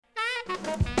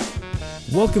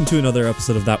Welcome to another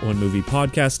episode of That One Movie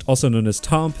Podcast, also known as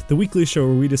Tomp, the weekly show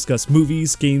where we discuss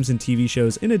movies, games, and TV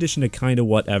shows in addition to kinda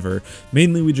whatever.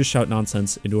 Mainly we just shout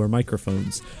nonsense into our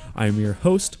microphones. I am your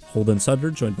host, Holden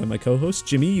Sutter, joined by my co-host,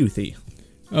 Jimmy Youthy.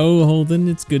 Oh, Holden,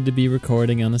 it's good to be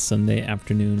recording on a Sunday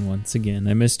afternoon once again.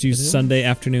 I missed you Sunday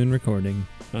afternoon recording.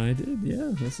 I did,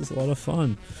 yeah. This is a lot of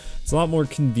fun. It's a lot more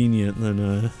convenient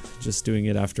than just doing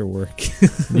it after work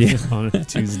on a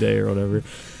Tuesday or whatever.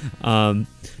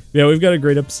 Yeah, we've got a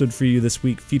great episode for you this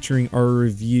week featuring our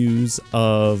reviews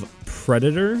of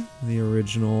Predator, the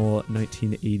original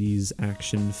 1980s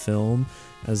action film,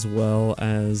 as well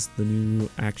as the new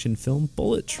action film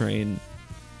Bullet Train.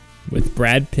 With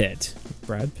Brad Pitt.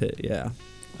 Brad Pitt, yeah.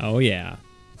 Oh, yeah.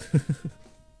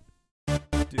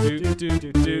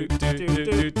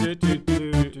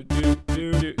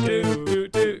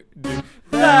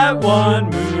 That One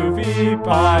Movie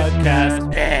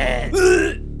Podcast.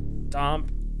 Tom.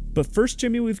 But first,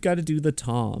 Jimmy, we've got to do the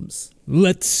Toms.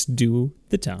 Let's do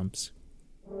the Toms.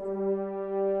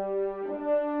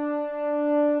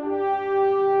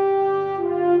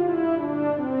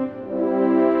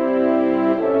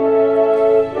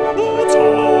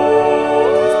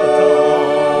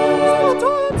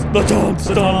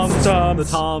 The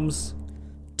Toms.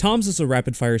 Toms is a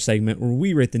rapid-fire segment where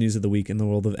we rate the news of the week in the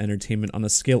world of entertainment on a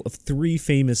scale of three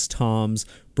famous Toms: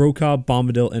 Brokaw,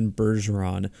 Bombadil, and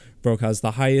Bergeron. Brokaw's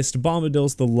the highest,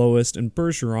 Bombadil's the lowest, and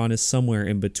Bergeron is somewhere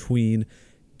in between.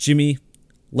 Jimmy,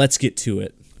 let's get to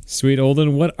it. Sweet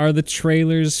Holden, what are the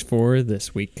trailers for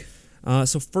this week?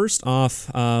 So first off,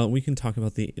 we can talk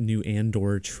about the new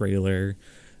Andor trailer.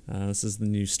 This is the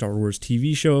new Star Wars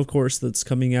TV show, of course, that's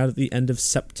coming out at the end of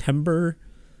September.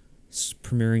 It's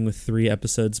premiering with 3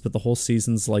 episodes, but the whole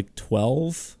season's like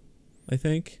 12, I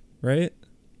think, right?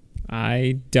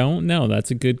 I don't know. That's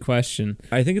a good question.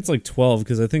 I think it's like 12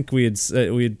 because I think we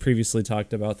had previously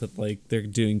talked about that, like they're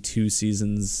doing 2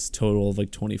 seasons total of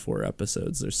like 24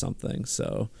 episodes or something.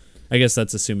 So I guess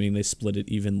that's assuming they split it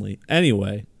evenly.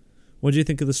 Anyway, what do you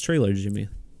think of this trailer, Jimmy?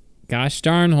 Gosh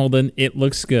darn, Holden, it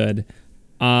looks good.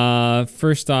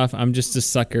 First off, I'm just a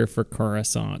sucker for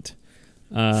Coruscant.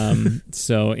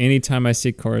 So anytime I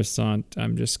see Coruscant,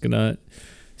 I'm just gonna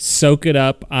soak it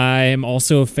up. I am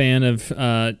also a fan of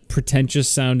pretentious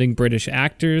sounding British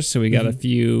actors, so we got a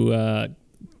few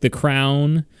The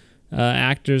Crown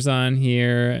actors on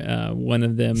here, one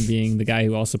of them being the guy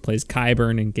who also plays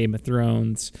Qyburn in Game of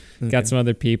Thrones. Got some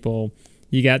other people.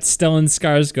 You got Stellan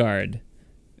Skarsgård.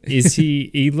 Is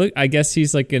he look? I guess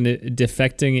he's like a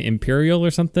defecting Imperial or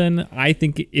something. I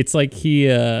think it's like he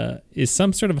is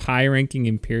some sort of high-ranking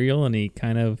Imperial, and he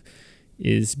kind of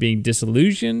is being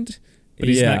disillusioned, but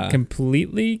he's not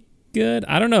completely good.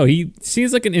 I don't know. He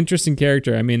seems like an interesting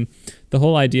character. I mean, the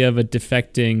whole idea of a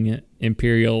defecting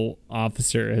Imperial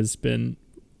officer has been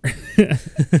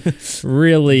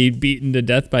really beaten to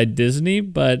death by Disney,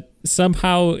 but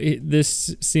somehow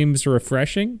this seems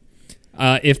refreshing.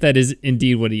 If that is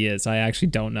indeed what he is, I actually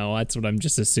don't know. That's what I'm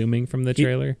just assuming from the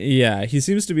trailer. He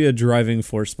seems to be a driving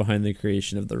force behind the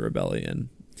creation of the rebellion.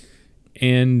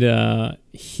 And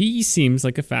he seems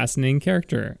like a fascinating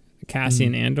character.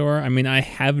 Cassian Andor. I mean, I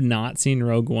have not seen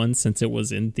Rogue One since it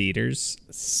was in theaters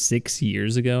 6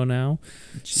 years ago now.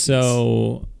 Jeez.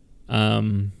 So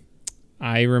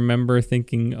I remember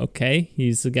thinking, okay,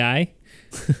 he's the guy.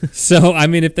 So, I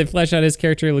mean, if they flesh out his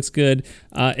character, it looks good.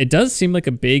 It does seem like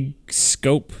a big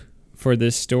scope for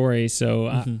this story. So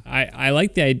I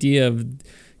like the idea of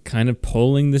kind of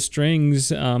pulling the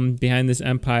strings behind this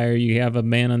empire. You have a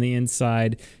man on the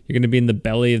inside. You're going to be in the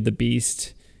belly of the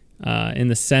beast. In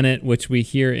the Senate, which we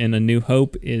hear in A New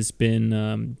Hope is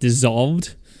been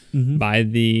dissolved by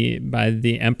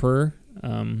the emperor.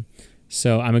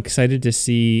 So I'm excited to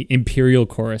see Imperial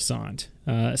Coruscant.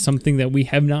 Something that we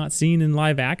have not seen in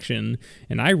live action,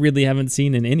 and I really haven't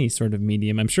seen in any sort of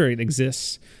medium. I'm sure it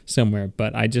exists somewhere,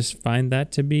 but I just find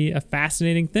that to be a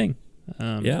fascinating thing.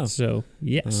 So,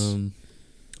 yes.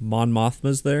 Mon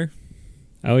Mothma's there.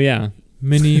 Oh, yeah.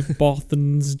 Many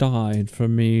Bothans died for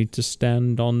me to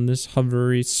stand on this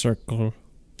hovery circle.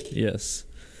 Yes.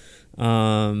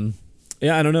 I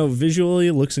don't know. Visually,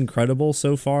 it looks incredible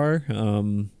so far.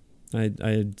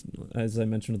 I as I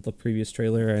mentioned with the previous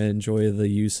trailer, I enjoy the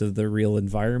use of the real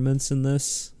environments in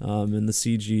this. And the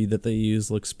CG that they use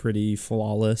looks pretty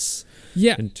flawless.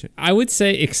 Yeah, I would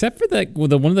say, except for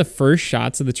one of the first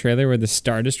shots of the trailer where the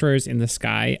Star Destroyer's in the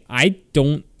sky, I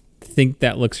don't think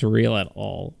that looks real at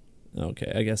all.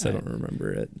 Okay, I guess I don't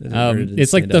remember it.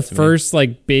 It's like the first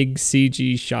like big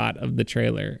CG shot of the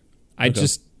trailer. I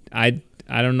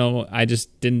don't know. I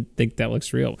just didn't think that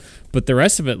looks real, but the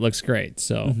rest of it looks great.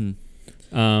 So,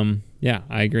 Yeah,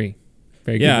 I agree.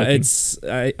 Very good. Yeah,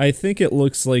 looking. I think it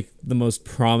looks like the most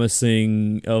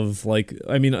promising of like,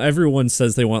 I mean, everyone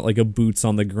says they want like a boots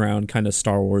on the ground kind of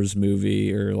Star Wars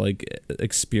movie or like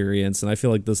experience, and I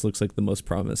feel like this looks like the most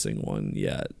promising one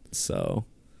yet. So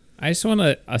I just want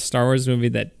a Star Wars movie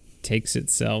that takes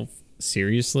itself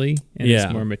seriously and is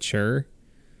more mature.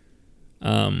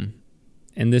 And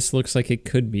this looks like it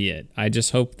could be it. I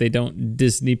just hope they don't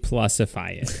Disney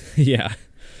Plusify it. Yeah.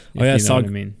 Oh yeah, you know what I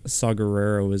mean. Saw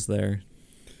Gerrera was there.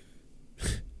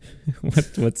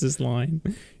 What's his line?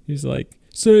 He's like,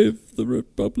 "Save the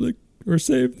Republic or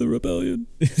save the rebellion,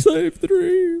 save the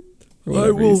dream."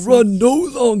 I will run no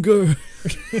longer.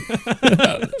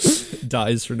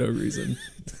 Dies for no reason.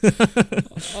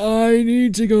 I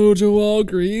need to go to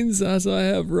Walgreens as I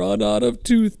have run out of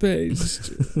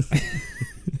toothpaste.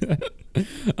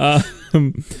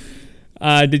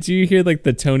 Did you hear like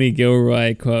the Tony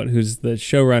Gilroy quote, who's the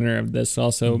showrunner of this,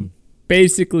 also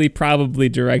basically probably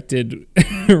directed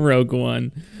Rogue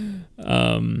One,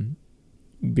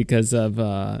 because of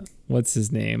what's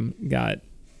his name?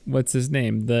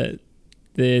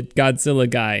 The Godzilla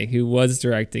guy who was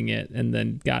directing it and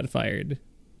then got fired.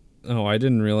 Oh, I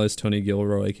didn't realize Tony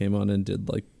Gilroy came on and did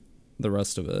like the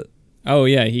rest of it. Oh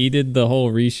yeah, he did the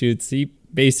whole reshoots. He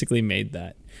basically made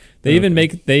that. They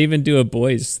even do a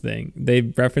Boys thing. They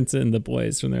reference it in the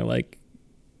Boys when they're like,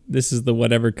 "This is the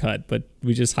whatever cut, but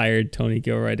we just hired Tony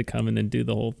Gilroy to come in and do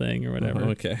the whole thing or whatever."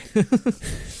 Okay.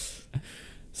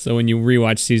 So when you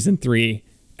rewatch season 3,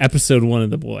 episode 1 of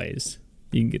the Boys,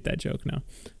 you can get that joke now.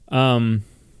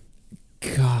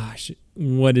 Gosh,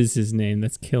 what is his name?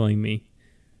 That's killing me.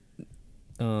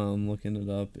 Looking it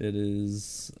up, it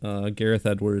is Gareth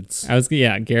Edwards.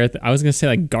 Gareth. I was gonna say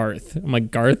like Garth. I'm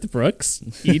like, Garth Brooks.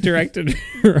 He directed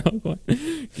Rogue One.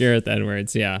 Gareth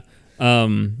Edwards. Yeah.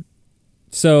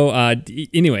 So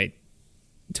anyway,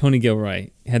 Tony Gilroy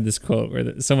had this quote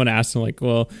where someone asked him like,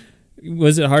 "Well,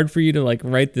 was it hard for you to like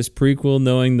write this prequel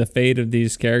knowing the fate of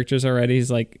these characters already?"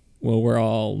 He's like, "Well, we're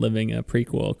all living a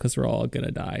prequel because we're all gonna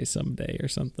die someday or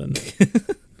something."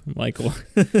 I'm like, well,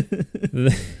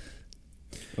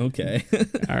 okay.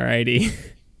 Alrighty.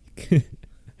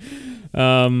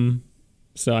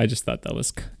 So I just thought that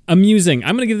was amusing.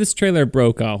 I'm gonna give this trailer a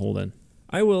Brokaw, Holden.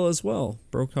 I will as well.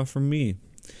 Brokaw from me.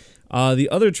 The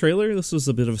other trailer, this was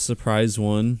a bit of a surprise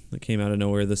one that came out of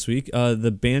nowhere this week.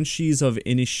 The Banshees of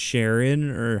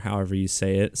Inisherin, or however you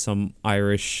say it, some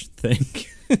Irish thing.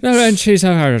 Banshees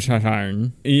of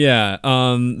Inisherin. Yeah.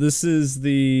 This is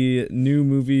the new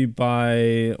movie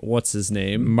by, what's his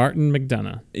name? Martin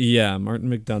McDonagh. Yeah, Martin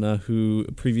McDonagh, who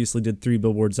previously did 3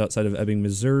 Billboards Outside of Ebbing,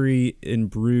 Missouri, In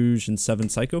Bruges, and 7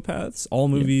 Psychopaths. All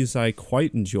movies I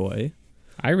quite enjoy.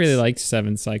 I really liked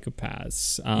 7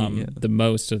 Psychopaths, the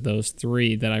most of those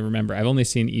 3 that I remember. I've only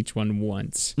seen each one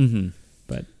once,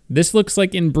 but this looks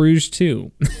like In Bruges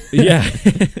too. Yeah,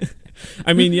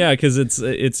 I mean, yeah, because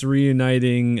it's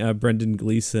reuniting Brendan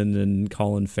Gleeson and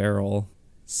Colin Farrell.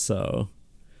 So,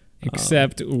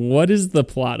 except what is the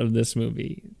plot of this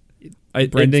movie?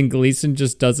 Brendan Gleeson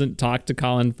just doesn't talk to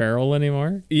Colin Farrell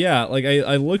anymore. Yeah, like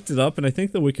I looked it up, and I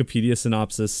think the Wikipedia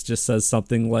synopsis just says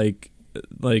something like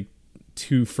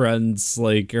 2 friends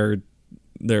or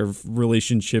their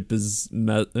relationship is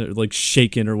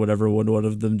shaken or whatever when one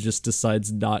of them just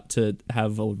decides not to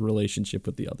have a relationship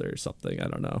with the other or something. I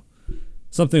don't know,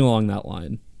 something along that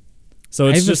line. So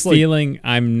it's just a feeling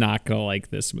I'm not gonna like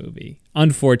this movie,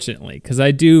 unfortunately, because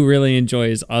I do really enjoy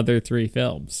his other 3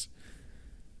 films.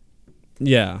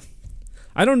 Yeah.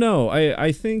 I don't know.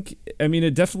 I think, I mean,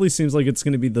 it definitely seems like it's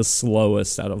going to be the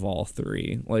slowest out of all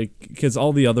 3. Like, because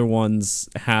all the other ones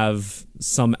have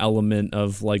some element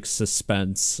of, like,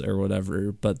 suspense or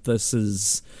whatever. But this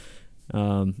is,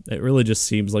 it really just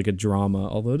seems like a drama.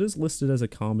 Although it is listed as a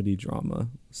comedy drama.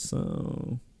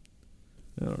 So,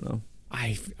 I don't know.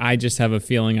 I just have a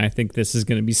feeling I think this is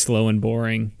going to be slow and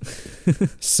boring.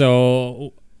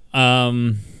 So,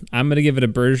 I'm going to give it a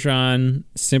Bergeron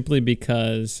simply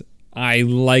because I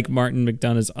like Martin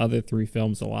McDonagh's other 3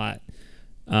 films a lot,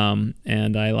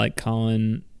 and I like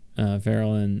Colin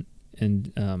Farrell and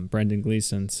Brendan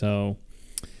Gleeson. So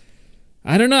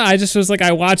I don't know. I just was like,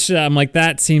 I watched it. I'm like,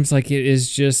 that seems like it is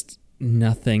just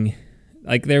nothing.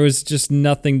 Like there was just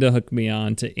nothing to hook me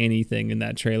on to anything in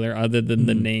that trailer other than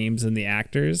the names and the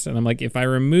actors. And I'm like, if I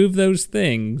remove those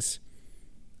things,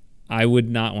 I would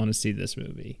not want to see this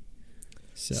movie.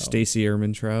 So Stacey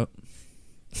Ehrmantraut.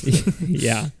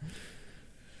 Yeah.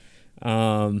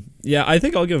 Yeah, I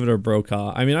think I'll give it a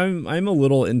Brokaw. I mean, I'm a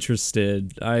little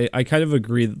interested. I kind of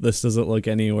agree that this doesn't look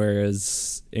anywhere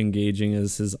as engaging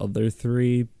as his other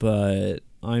 3, but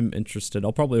I'm interested.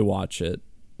 I'll probably watch it.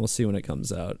 We'll see when it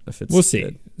comes out. If it's We'll see.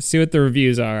 good. See what the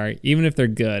reviews are. Even if they're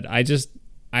good, I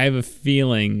have a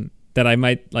feeling that I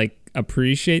might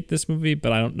appreciate this movie,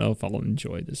 but I don't know if I'll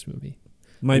enjoy this movie.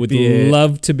 Would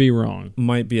love to be wrong.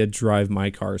 Might be a drive my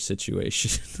car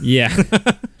situation. Yeah.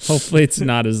 Hopefully it's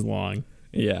not as long.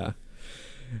 Yeah.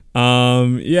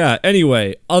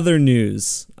 Anyway, other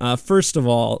news. First of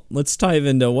all, let's dive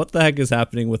into what the heck is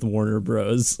happening with Warner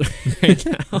Bros. right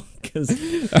now.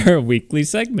 Our weekly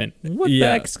segment. What the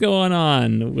heck's going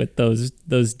on with those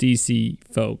DC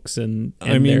folks and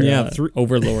their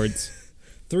overlords?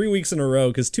 3 weeks in a row,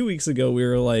 because 2 weeks ago we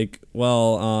were like,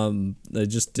 they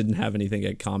just didn't have anything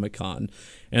at Comic-Con.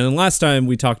 And then last time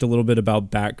we talked a little bit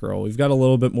about Batgirl. We've got a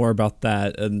little bit more about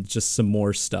that and just some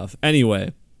more stuff.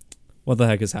 Anyway, what the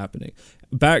heck is happening?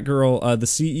 Batgirl, the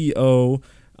CEO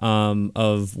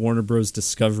of Warner Bros.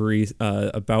 Discovery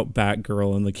about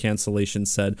Batgirl and the cancellation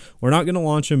said, we're not going to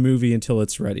launch a movie until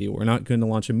it's ready. We're not going to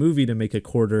launch a movie to make a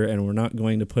quarter, and we're not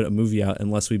going to put a movie out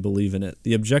unless we believe in it.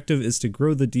 The objective is to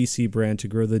grow the DC brand, to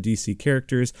grow the DC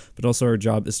characters, but also our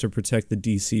job is to protect the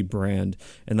DC brand,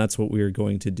 and that's what we are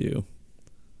going to do.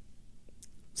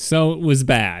 So it was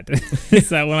bad. Is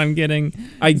that what I'm getting?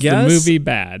 I guess. The movie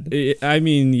bad.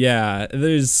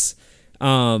 There's...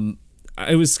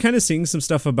 I was kind of seeing some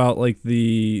stuff about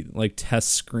the test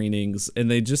screenings, and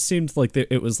they just seemed like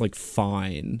it was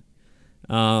fine.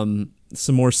 Some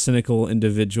more cynical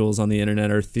individuals on the internet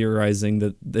are theorizing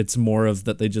that it's more of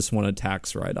that they just want a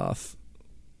tax write-off.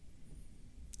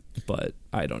 But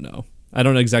I don't know. I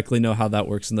don't exactly know how that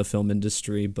works in the film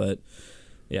industry, but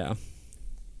yeah.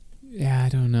 Yeah, I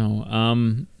don't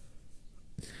know.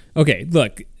 Okay,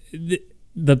 look.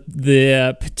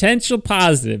 The potential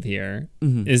positive here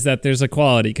is that there's a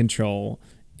quality control,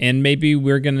 and maybe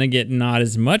we're going to get not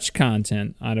as much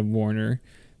content out of Warner,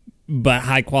 but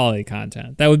high quality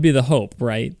content. That would be the hope,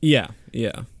 right? Yeah.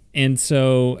 And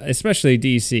so, especially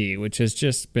DC, which has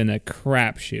just been a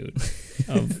crapshoot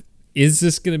of, is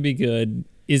this going to be good?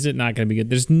 Is it not going to be good?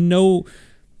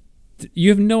 You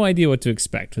have no idea what to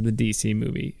expect with a DC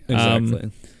movie.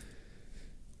 Exactly.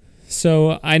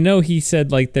 So I know he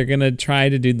said they're going to try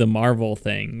to do the Marvel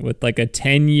thing with a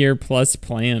 10-year plus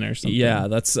plan or something. Yeah,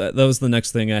 that was the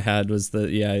next thing I had was that,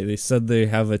 they said they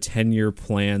have a 10-year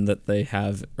plan that they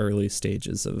have early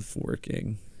stages of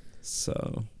working.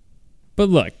 So. But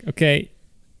look, okay,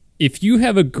 if you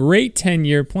have a great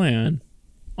 10-year plan,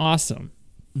 awesome.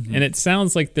 Mm-hmm. And it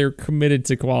sounds like they're committed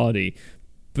to quality.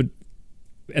 But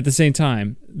at the same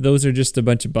time, those are just a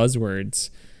bunch of buzzwords.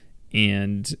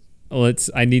 And...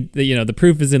 the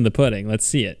proof is in the pudding. Let's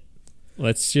see it.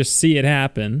 Let's just see it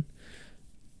happen.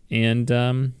 And,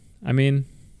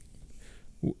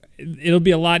 it'll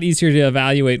be a lot easier to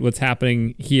evaluate what's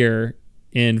happening here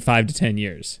in 5 to 10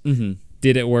 years. Mm-hmm.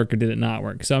 Did it work or did it not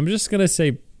work? So I'm just going to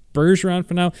say Bergeron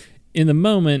for now. In the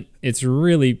moment, it's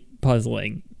really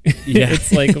puzzling. Yeah.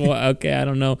 It's okay, I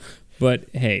don't know. But,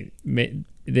 hey,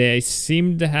 they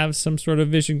seem to have some sort of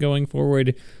vision going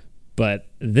forward. But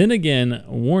then again,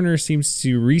 Warner seems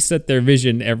to reset their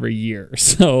vision every year.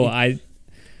 So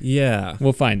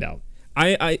we'll find out.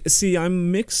 I see.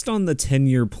 I'm mixed on the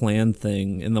 10-year plan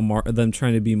thing and them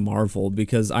trying to be Marvel,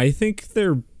 because I think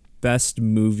their best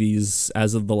movies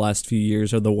as of the last few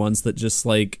years are the ones that just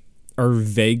are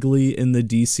vaguely in the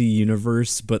DC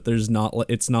universe, but it's not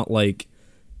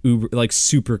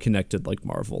super connected like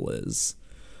Marvel is.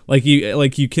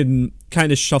 You can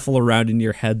kind of shuffle around in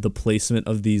your head the placement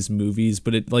of these movies,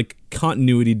 but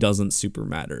continuity doesn't super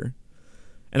matter.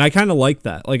 And I kind of like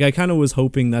that. I kind of was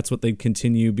hoping that's what they'd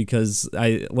continue, because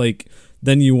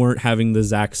then you weren't having the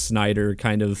Zack Snyder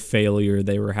kind of failure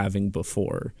they were having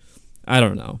before. I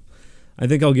don't know. I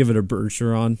think I'll give it a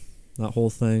Bergeron, that whole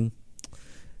thing.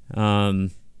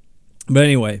 But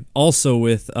anyway, also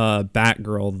with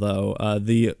Batgirl, though,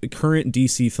 the current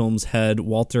DC Films head,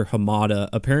 Walter Hamada,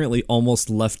 apparently almost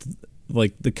left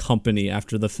the company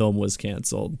after the film was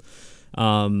canceled.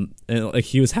 And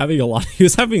he was having a lot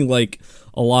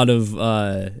of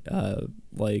I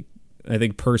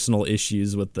think personal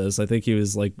issues with this. I think he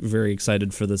was very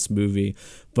excited for this movie,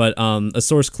 but a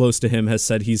source close to him has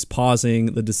said he's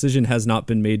pausing. The decision has not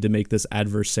been made to make this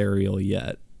adversarial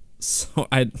yet. So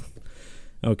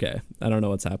Okay, I don't know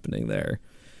what's happening there.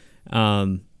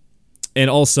 And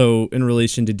also, in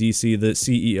relation to DC, the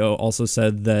CEO also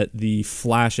said that the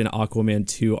Flash and Aquaman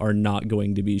 2 are not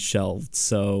going to be shelved,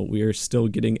 so we are still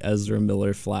getting Ezra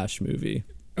Miller Flash movie.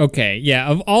 Okay, yeah,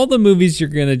 of all the movies you're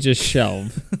going to just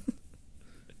shelve,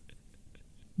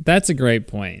 that's a great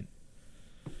point.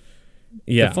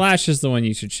 Yeah. The Flash is the one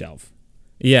you should shelve.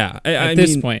 Yeah. At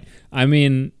this point. I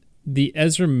mean, the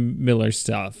Ezra Miller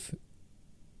stuff...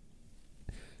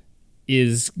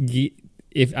 is,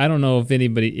 if I don't know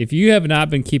if you have not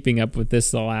been keeping up with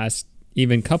this the last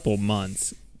even couple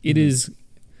months, it is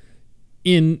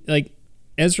in like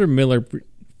Ezra Miller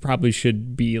probably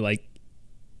should be like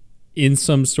in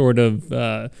some sort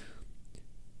of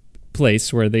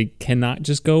place where they cannot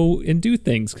just go and do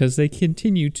things because they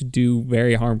continue to do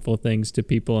very harmful things to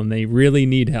people and they really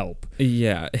need help.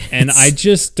 Yeah. And I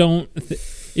just don't...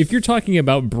 if you're talking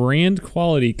about brand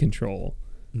quality control,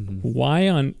 why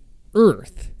on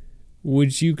earth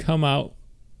would you come out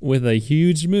with a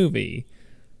huge movie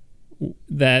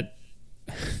that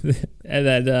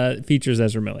features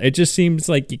Ezra Miller? It just seems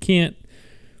like you can't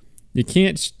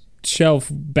shelf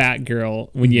Batgirl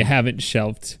when you haven't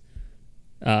shelved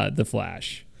The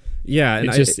Flash. Yeah, and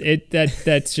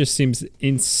that just seems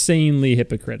insanely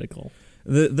hypocritical.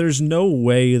 There's no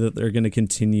way that they're going to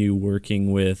continue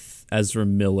working with Ezra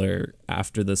Miller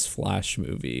after this Flash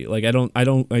movie. Like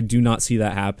I do not see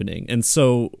that happening. And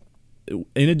so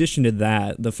in addition to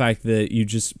that, the fact that you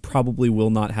just probably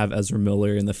will not have Ezra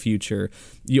Miller in the future,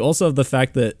 you also have the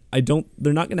fact that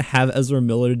they're not going to have Ezra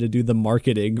Miller to do the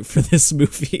marketing for this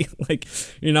movie. Like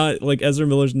you're not like Ezra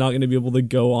Miller's not going to be able to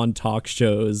go on talk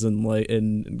shows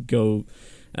and go,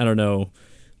 I don't know,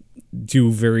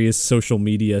 do various social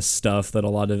media stuff that a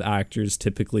lot of actors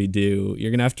typically do.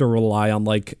 You're going to have to rely on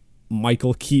like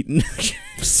Michael Keaton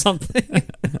or something. Like,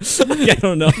 I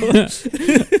don't know.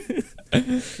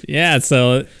 Yeah,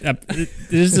 so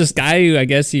there's this guy who I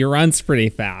guess he runs pretty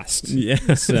fast.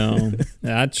 Yeah. So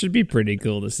that should be pretty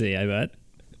cool to see, I bet.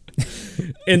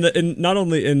 And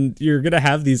you're going to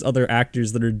have these other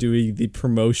actors that are doing the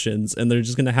promotions and they're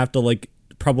just going to have to like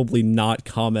probably not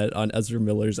comment on Ezra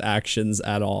Miller's actions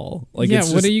at all. Like, yeah,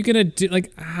 it's what are you going to do?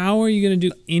 Like, how are you going to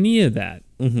do any of that?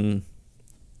 Mm-hmm.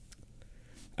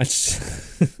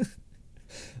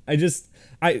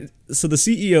 So the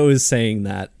CEO is saying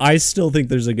that. I still think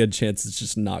there's a good chance it's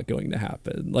just not going to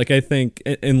happen. Like, I think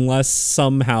unless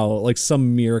somehow, like,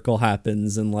 some miracle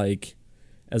happens and, like,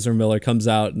 Ezra Miller comes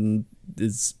out and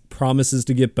promises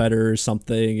to get better or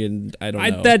something, and I don't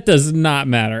know. That does not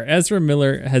matter. Ezra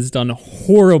Miller has done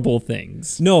horrible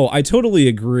things. No, I totally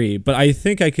agree, but I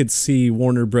think I could see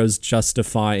Warner Bros.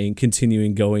 Justifying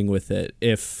continuing going with it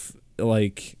if,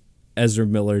 like, Ezra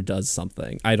Miller does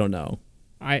something. I don't know.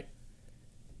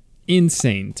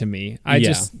 Insane to me.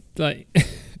 Just like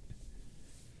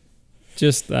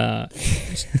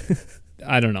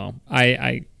I don't know.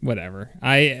 I whatever.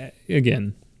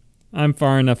 I'm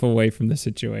far enough away from the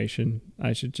situation.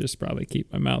 I should just probably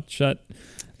keep my mouth shut.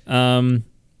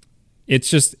 It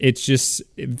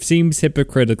seems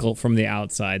hypocritical from the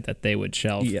outside that they would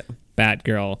shelf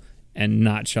Batgirl and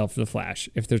not shelf The Flash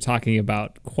if they're talking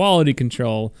about quality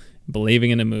control,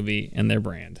 believing in a movie and their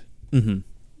brand. Mm-hmm.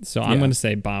 So I'm going to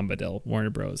say Bombadil, Warner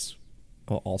Bros.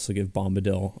 I'll also give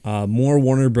Bombadil. More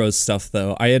Warner Bros. Stuff,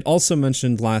 though. I had also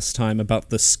mentioned last time about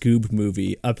the Scoob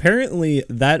movie. Apparently,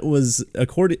 that was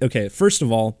first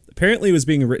of all, apparently it was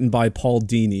being written by Paul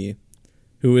Dini,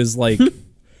 who is like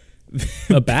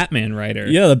a Batman writer.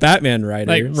 Yeah, the Batman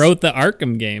writer. Like wrote the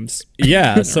Arkham games.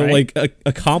 Yeah, so right? like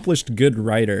accomplished good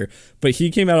writer. But he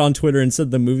came out on Twitter and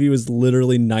said the movie was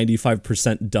literally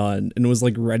 95% done and was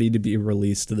like ready to be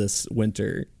released this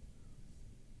winter.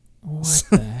 What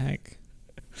the heck?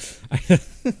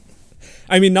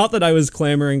 I mean, not that I was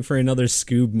clamoring for another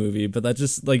Scoob movie, but that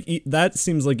just like that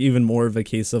seems like even more of a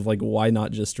case of like why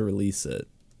not just release it.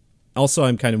 Also,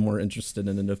 I'm kind of more interested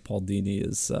in it if Paul Dini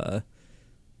is the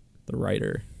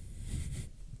writer.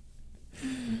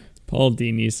 Paul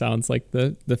Dini sounds like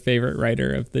the favorite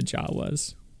writer of the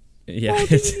Jawas. Yeah.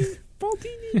 Paul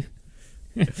Dini.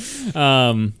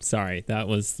 Sorry, that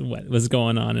was what was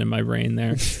going on in my brain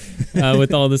there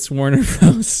with all this Warner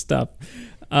Bros. Stuff.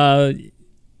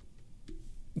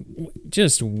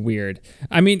 Just weird.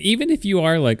 I mean, even if you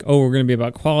are like, oh, we're going to be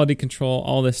about quality control,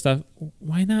 all this stuff,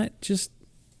 why not just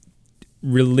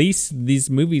release these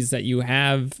movies that you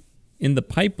have in the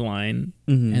pipeline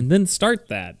and then start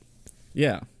that?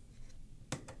 Yeah.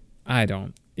 I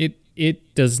don't.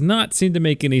 It does not seem to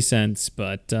make any sense,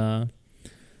 but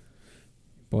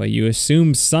boy, you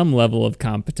assume some level of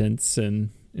competence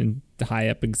and high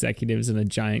up executives in a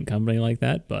giant company like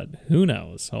that, but who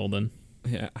knows, Holden?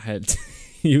 Yeah,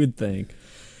 you would think.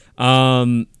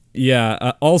 Also,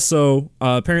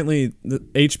 apparently the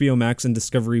HBO Max and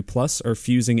Discovery Plus are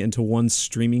fusing into one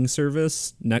streaming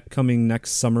service coming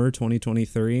next summer,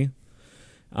 2023.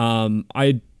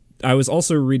 I was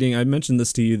also reading, I mentioned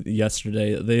this to you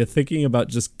yesterday, they're thinking about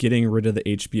just getting rid of the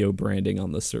HBO branding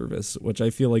on the service, which I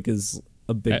feel like is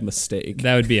a big mistake.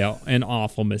 That would be an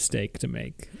awful mistake to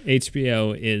make.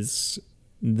 HBO is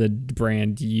the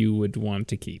brand you would want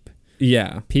to keep.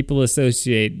 Yeah. People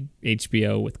associate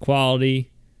HBO with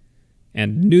quality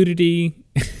and nudity.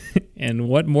 And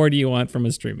what more do you want from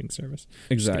a streaming service?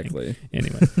 Exactly.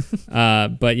 Anyway,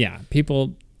 but yeah,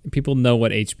 people know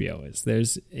what HBO is.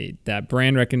 There's that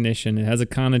brand recognition. It has a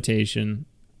connotation.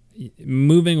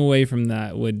 Moving away from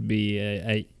that would be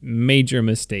a major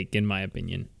mistake, in my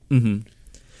opinion. Mm-hmm.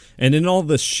 And in all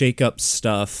the shake-up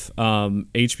stuff,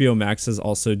 HBO Max has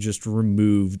also just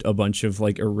removed a bunch of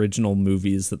like original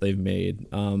movies that they've made.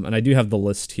 And I do have the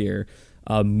list here.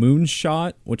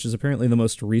 Moonshot, which is apparently the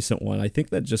most recent one. I think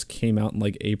that just came out in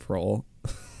like April.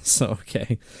 So,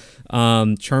 okay.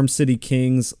 Charm City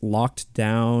Kings, Locked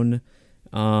Down,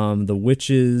 The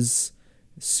Witches,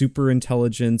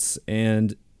 Superintelligence,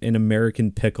 and An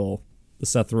American Pickle, the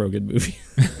Seth Rogen movie.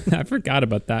 I forgot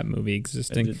about that movie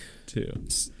existing. I did too.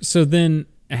 So then,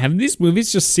 have these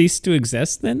movies just ceased to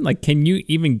exist then? Like, can you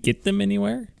even get them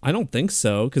anywhere? I don't think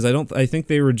so, because I think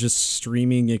they were just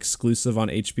streaming exclusive on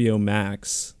HBO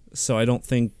Max. So I don't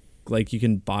think like you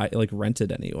can rent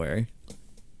it anywhere.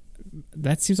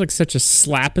 That seems like such a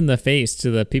slap in the face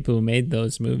to the people who made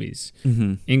those movies,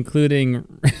 including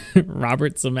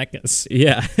Robert Zemeckis.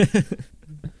 Yeah.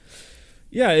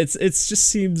 Yeah, it's just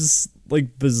seems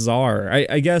like bizarre.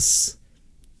 I guess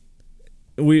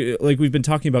we've been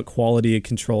talking about quality and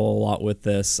control a lot with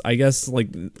this. I guess like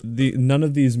none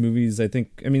of these movies,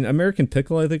 American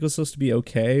Pickle I think was supposed to be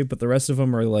okay, but the rest of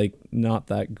them are like not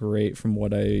that great from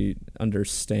what I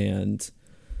understand.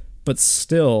 But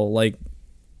still, like,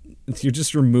 you're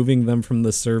just removing them from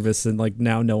the service, and like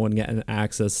now no one can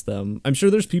access them. I'm sure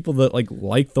there's people that like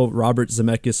the Robert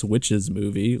Zemeckis Witches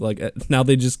movie. Like now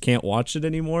they just can't watch it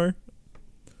anymore.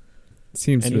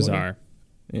 Seems bizarre.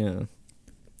 Yeah.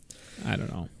 I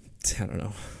don't know.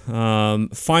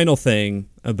 Final thing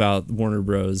about Warner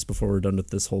Bros. Before we're done with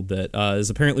this whole bit is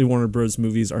apparently Warner Bros.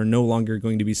 Movies are no longer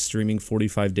going to be streaming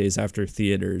 45 days after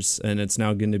theaters, and it's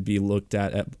now going to be looked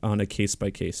at on a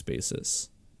case-by-case basis.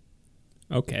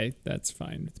 Okay, that's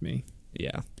fine with me.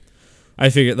 Yeah. I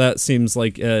figure that seems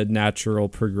like a natural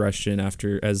progression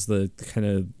as the kind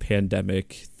of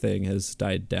pandemic thing has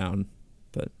died down.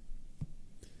 But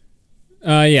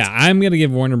yeah, I'm going to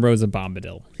give Warner Bros. A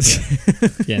Bombadil.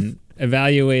 Again,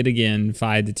 evaluate again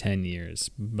 5 to 10 years.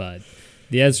 But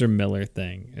the Ezra Miller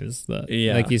thing is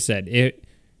like you said,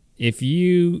 if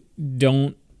you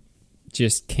don't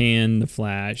just can The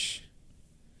Flash,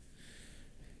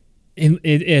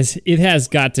 it has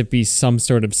got to be some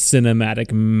sort of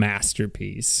cinematic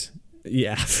masterpiece.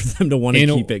 Yeah, for them to want to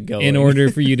keep it going. In order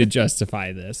for you to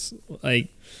justify this. Like,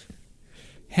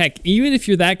 heck, even if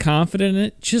you're that confident in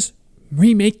it, just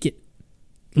remake it.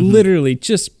 Literally,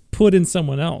 just put in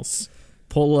someone else.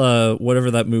 Pull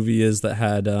whatever that movie is that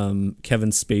had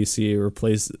Kevin Spacey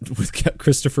replaced with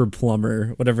Christopher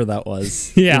Plummer, whatever that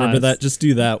was. Yeah. Remember that? Just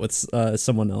do that with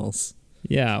someone else.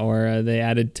 Yeah, or they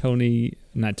added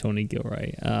not Tony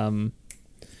Gilroy. Tig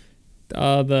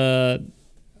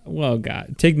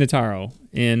Notaro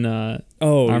in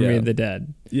Army of the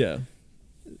Dead. Yeah.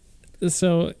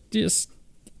 So just,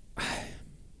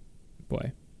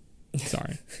 boy,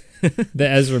 sorry. The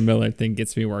Ezra Miller thing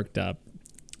gets me worked up.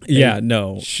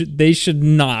 They should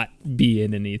not be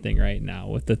in anything right now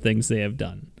with the things they have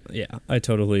done. Yeah, I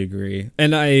totally agree.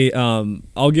 And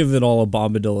I'll give it all a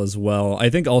Bombadil as well. I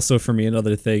think also for me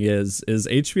another thing is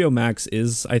HBO Max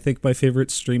is I think my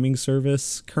favorite streaming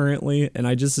service currently, and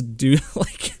I just do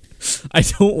like I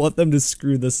don't want them to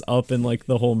screw this up in like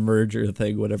the whole merger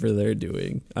thing, whatever they're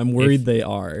doing. I'm worried they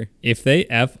are. If they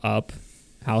F up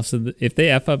if they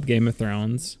F up Game of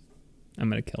Thrones, I'm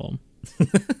going to kill them.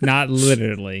 Not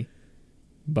literally,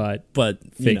 but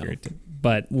figuratively.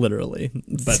 But literally.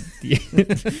 But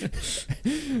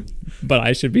but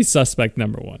I should be suspect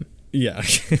number one. Yeah.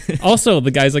 Also,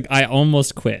 the guy's like, I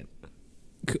almost quit.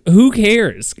 Who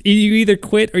cares? You either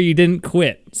quit or you didn't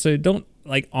quit. So don't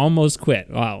like almost quit.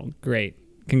 Wow, great.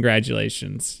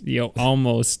 Congratulations. You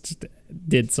almost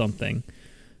did something.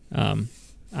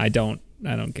 I don't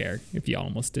care if you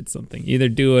almost did something. Either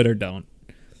do it or don't.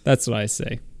 That's what I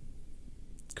say.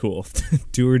 Cool.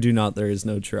 Do or do not, there is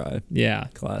no try. Yeah.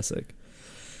 Classic.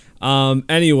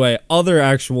 Anyway, other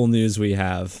actual news we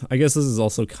have. I guess this is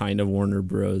also kind of Warner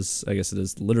Bros. I guess it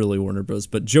is literally Warner Bros.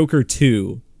 But Joker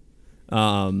 2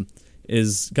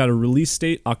 is got a release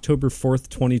date October 4th,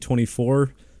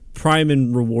 2024. Prime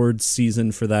and reward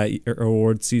season for that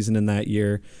award season in that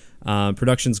year.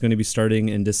 Production is going to be starting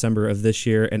in December of this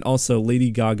year, and also Lady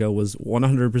Gaga was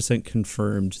 100%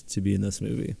 confirmed to be in this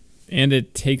movie. And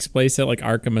it takes place at like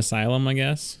Arkham Asylum, I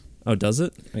guess. Oh, does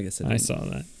it? I guess I saw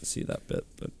that. See that bit,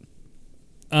 but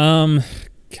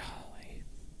golly,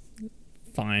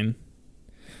 fine.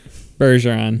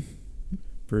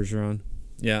 Bergeron.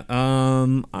 Yeah.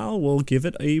 I will give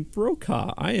it a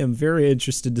Brokaw. I am very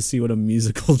interested to see what a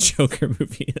musical Joker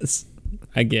movie is.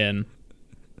 Again,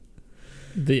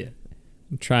 I'm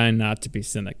trying not to be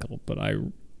cynical, but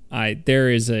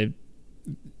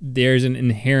there's an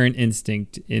inherent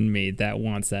instinct in me that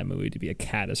wants that movie to be a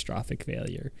catastrophic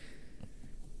failure.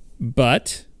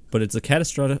 But it's a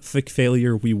catastrophic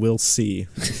failure we will see.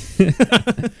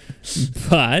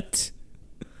 But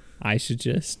I should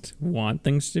just want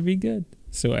things to be good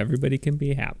so everybody can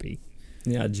be happy.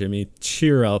 Yeah, Jimmy,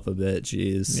 cheer up a bit,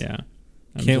 jeez. Yeah.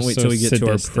 Can't wait till we get to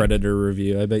our Predator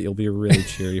review. I bet you'll be really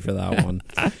cheery for that one.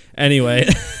 Anyway,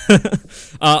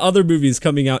 other movies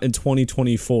coming out in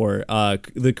 2024.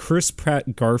 The Chris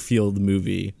Pratt Garfield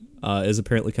movie is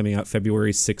apparently coming out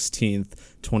February 16th,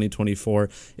 2024.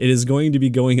 It is going to be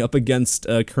going up against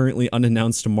a currently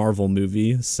unannounced Marvel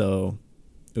movie, so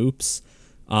oops.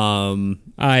 I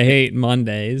hate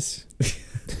Mondays.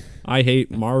 I hate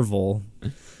Marvel.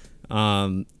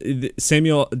 Had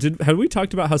we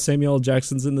talked about how Samuel L.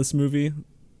 Jackson's in this movie?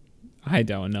 I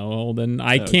don't know, Holden.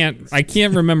 I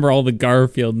can't remember all the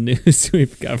Garfield news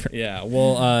we've covered. Yeah,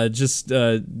 well, just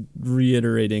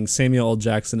reiterating, Samuel L.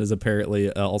 Jackson is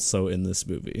apparently also in this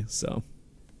movie, so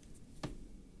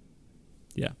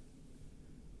yeah.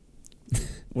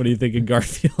 What do you think of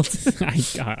Garfield?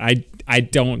 I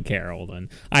don't care, Holden.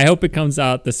 I hope it comes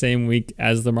out the same week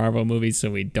as the Marvel movie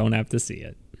so we don't have to see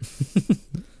it.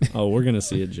 Oh, we're going to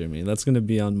see it, Jimmy. That's going to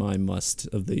be on my must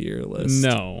of the year list.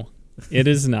 No, it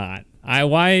is not.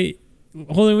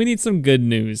 Holden, we need some good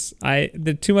news.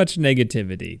 There's too much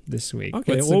negativity this week.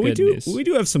 Okay, What's well, the good news? we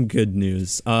do have some good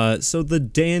news. So the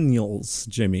Daniels,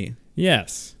 Jimmy.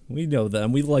 Yes. We know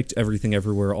them. We liked Everything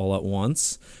Everywhere All at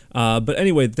Once. But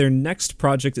anyway, their next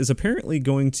project is apparently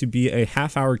going to be a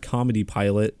half-hour comedy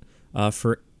pilot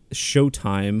for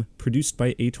Showtime, produced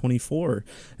by A24.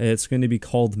 It's going to be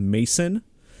called Mason,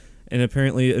 and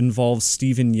apparently it involves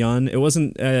Steven Yeun. It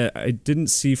wasn't. I didn't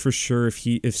see for sure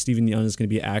if Steven Yeun is going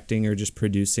to be acting or just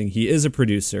producing. He is a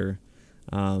producer,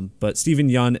 but Steven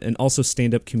Yeun and also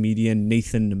stand-up comedian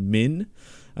Nathan Min.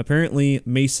 Apparently,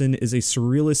 Mason is a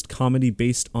surrealist comedy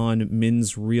based on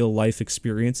Min's real-life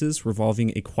experiences,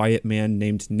 revolving a quiet man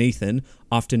named Nathan,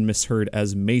 often misheard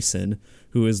as Mason,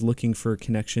 who is looking for a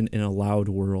connection in a loud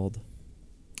world.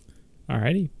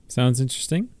 Alrighty. Sounds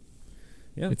interesting.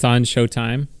 Yeah. It's on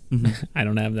Showtime. Mm-hmm. I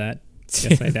don't have that.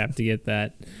 Guess I'd have to get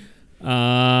that.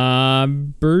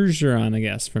 Bergeron, I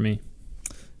guess, for me.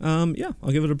 Yeah,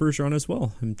 I'll give it a Bergeron as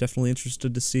well. I'm definitely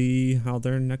interested to see how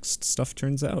their next stuff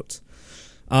turns out.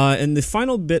 And the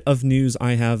final bit of news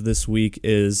I have this week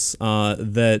is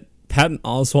that Patton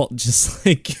Oswalt just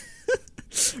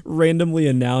randomly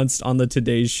announced on the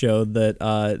Today Show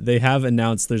that they have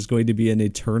announced there's going to be an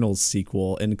Eternals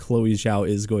sequel, and Chloe Zhao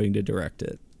is going to direct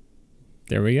it.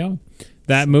 There we go.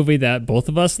 That movie that both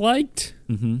of us liked.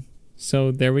 Mm-hmm.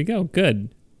 So there we go.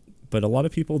 Good. But a lot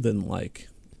of people didn't like.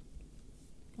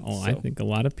 Oh, so. I think a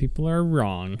lot of people are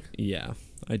wrong. Yeah,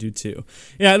 I do too.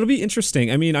 Yeah, it'll be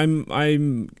interesting. I mean,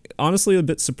 I'm honestly a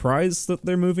bit surprised that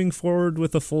they're moving forward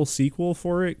with a full sequel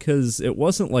for it, because it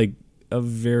wasn't like a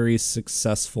very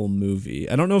successful movie.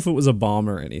 I don't know if it was a bomb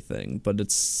or anything, but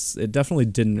it definitely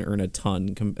didn't earn a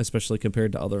ton, especially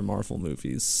compared to other Marvel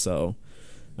movies. So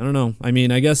I don't know. I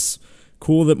mean, I guess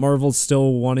cool that Marvel's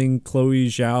still wanting Chloe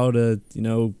Zhao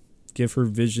to, give her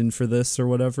vision for this or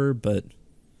whatever, but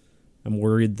I'm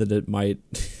worried that it might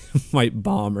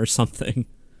bomb or something.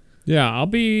 Yeah, I'll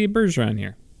be Bergeron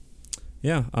here.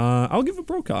 Yeah, I'll give it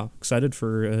Brokaw. Excited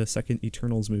for a second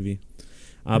Eternals movie.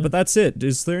 But that's it.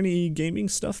 Is there any gaming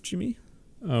stuff, Jimmy?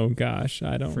 Oh, gosh,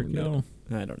 I don't know.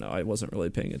 I don't know. I wasn't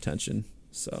really paying attention,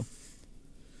 so.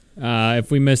 If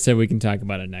we missed it, we can talk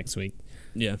about it next week.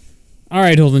 Yeah. All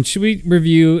right, Holden, should we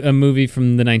review a movie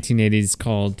from the 1980s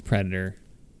called Predator?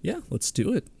 Yeah, let's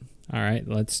do it. All right,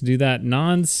 let's do that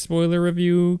non-spoiler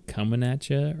review coming at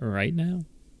you right now.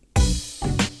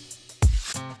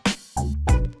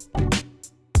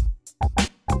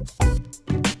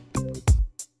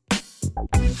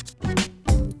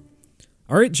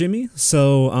 All right, Jimmy.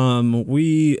 So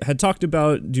we had talked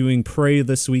about doing Prey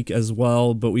this week as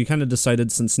well, but we kind of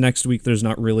decided since next week there's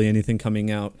not really anything coming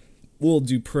out, we'll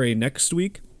do Prey next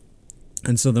week.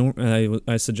 And so then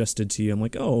I suggested to you, I'm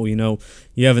like, oh, you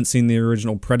haven't seen the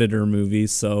original Predator movie,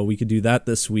 so we could do that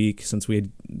this week since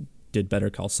we did Better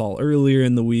Call Saul earlier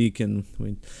in the week, and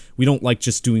we don't like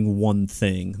just doing one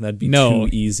thing. That'd be too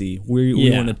easy. We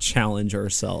want to challenge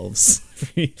ourselves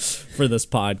for this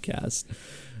podcast.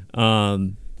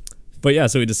 But yeah,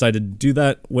 so we decided to do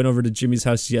that. Went over to Jimmy's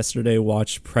house yesterday,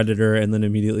 watched Predator, and then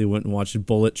immediately went and watched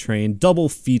Bullet Train. Double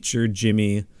feature,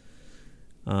 Jimmy.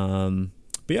 But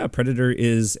yeah, Predator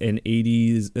is an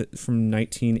 80s from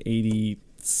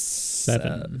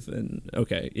 1987.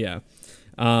 Okay, yeah.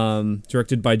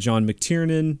 Directed by John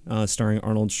McTiernan, starring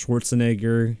Arnold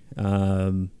Schwarzenegger.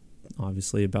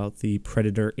 Obviously about the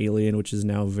Predator alien, which is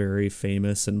now very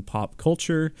famous in pop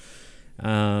culture.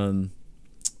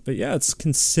 But yeah, it's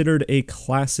considered a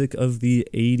classic of the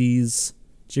 80s.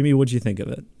 Jimmy, what'd you think of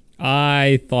it?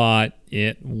 I thought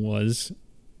it was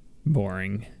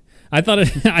boring. I thought it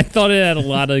had a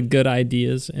lot of good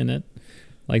ideas in it,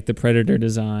 like the Predator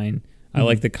design. I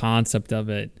like the concept of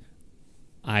it.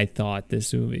 I thought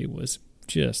this movie was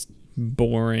just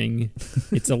boring.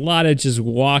 It's a lot of just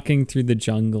walking through the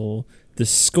jungle. The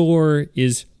score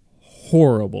is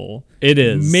horrible. It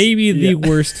is. Maybe the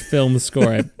worst film score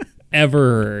I've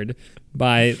ever heard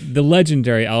by the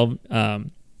legendary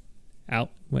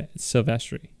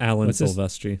Silvestri. Alan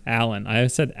Silvestri. Alan. I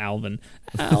said Alvin.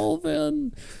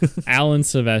 Alvin. Alan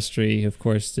Silvestri, of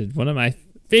course, did one of my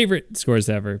favorite scores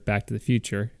ever, Back to the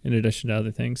Future, in addition to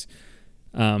other things.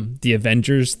 The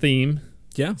Avengers theme.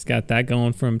 Yeah. It's got that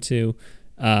going for him, too.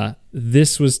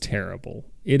 This was terrible.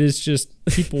 It is just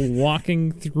people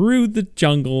walking through the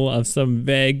jungle of some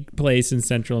vague place in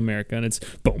Central America, and it's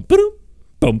boom, boom,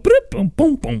 boom, boom,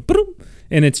 boom, boom, boom,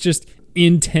 and it's just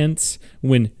intense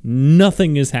when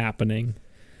nothing is happening.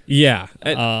 Yeah.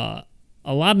 A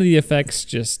lot of the effects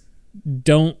just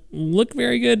don't look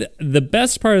very good. The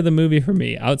best part of the movie for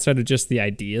me, outside of just the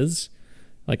ideas,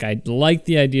 like I like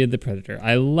the idea of the Predator.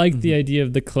 I like the idea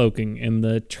of the cloaking and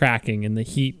the tracking and the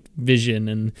heat vision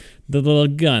and the little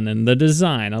gun and the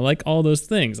design. I like all those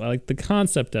things. I like the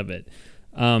concept of it.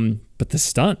 But the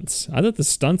stunts, I thought the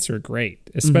stunts were great,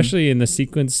 especially in the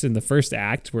sequence in the first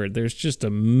act where there's just a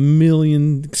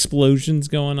million explosions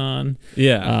going on.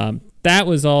 Yeah. That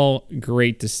was all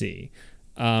great to see.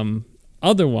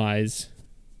 Otherwise,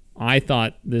 I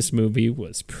thought this movie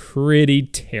was pretty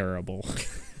terrible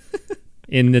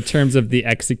in the terms of the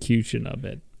execution of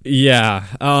it. Yeah.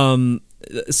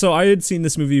 So I had seen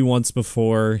this movie once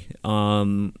before,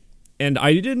 and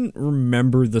I didn't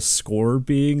remember the score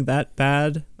being that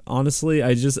bad. Honestly,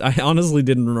 I honestly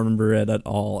didn't remember it at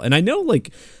all. And I know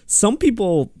like some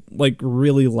people like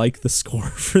really like the score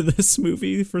for this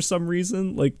movie for some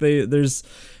reason. Like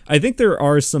I think there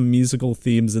are some musical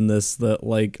themes in this that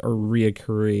like are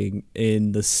reoccurring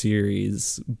in the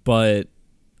series, but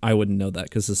I wouldn't know that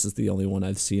because this is the only one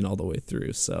I've seen all the way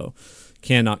through. So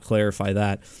cannot clarify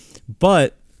that.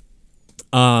 But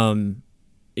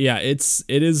yeah, it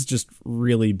is just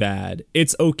really bad.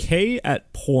 It's okay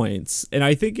at points, and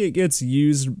I think it gets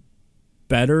used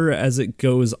better as it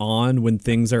goes on when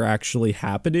things are actually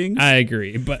happening. I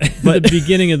agree, but the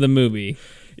beginning of the movie.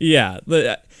 Yeah,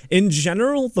 in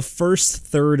general, the first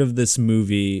third of this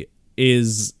movie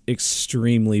is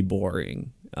extremely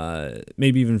boring.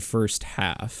 Maybe even first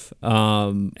half.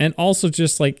 And also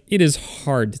just like it is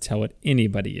hard to tell what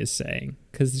anybody is saying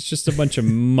because it's just a bunch of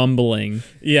mumbling.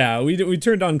 Yeah, we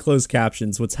turned on closed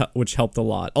captions, which helped a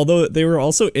lot. Although they were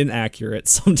also inaccurate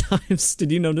sometimes.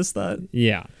 Did you notice that?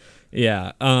 Yeah.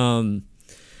 Yeah.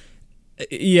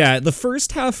 Yeah, the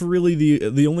first half really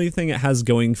the only thing it has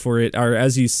going for it are,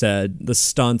 as you said, the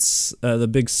stunts, the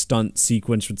big stunt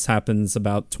sequence, which happens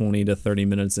about 20 to 30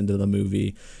 minutes into the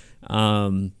movie.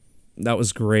 That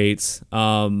was great.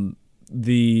 I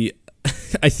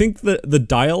think the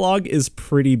dialogue is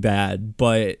pretty bad,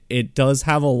 but it does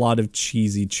have a lot of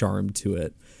cheesy charm to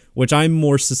it, which I'm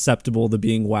more susceptible to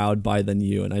being wowed by than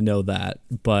you, and I know that.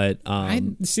 But I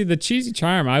see the cheesy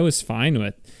charm I was fine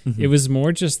with. It was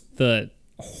more just the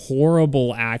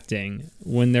horrible acting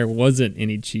when there wasn't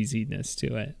any cheesiness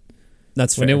to it.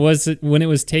 That's fair. When it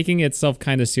was taking itself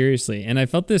kind of seriously, and I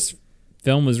felt this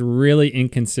film was really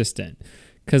inconsistent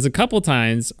because a couple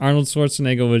times Arnold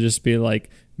Schwarzenegger would just be like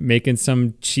making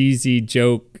some cheesy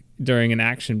joke during an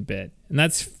action bit, and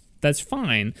that's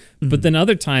fine. But then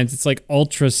other times it's like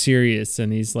ultra serious,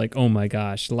 and he's like, "Oh my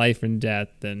gosh, life and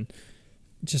death," and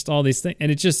just all these things,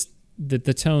 and it just the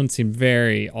tone seemed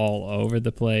very all over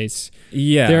the place.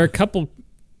 Yeah,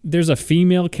 there's a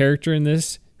female character in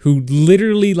this who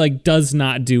literally like does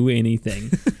not do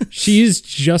anything. She is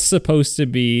just supposed to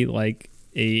be like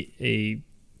an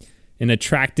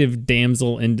attractive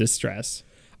damsel in distress.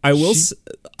 She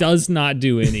does not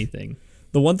do anything.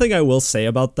 The one thing I will say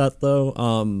about that,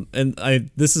 though,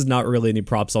 this is not really any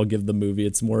props I'll give the movie.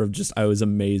 It's more of just I was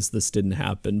amazed this didn't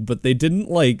happen. But they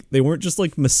weren't just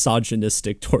like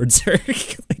misogynistic towards her.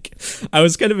 Like I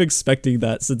was kind of expecting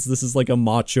that since this is like a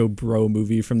macho bro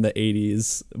movie from the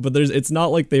 80s, but it's not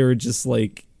like they were just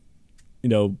like, you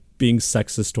know, being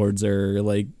sexist towards her or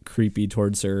like creepy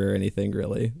towards her or anything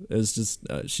really. It was just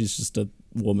she's just a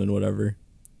woman, whatever.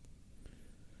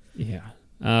 Yeah.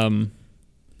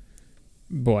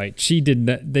 Boy, she did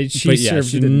not. She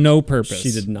served no purpose.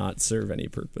 She did not serve any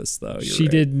purpose, though. She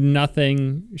did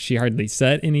nothing. She hardly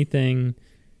said anything.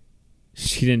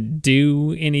 She didn't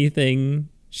do anything.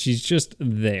 She's just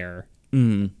there.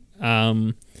 Mm.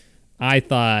 I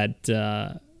thought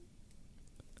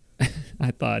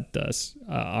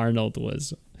Arnold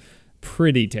was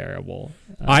pretty terrible.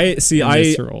 I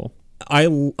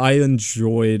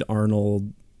enjoyed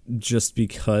Arnold just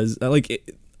because,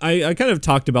 like, I kind of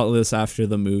talked about this after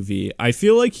the movie. I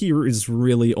feel like he is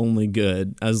really only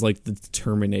good as like the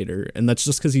Terminator, and that's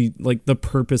just because he, like, the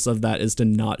purpose of that is to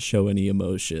not show any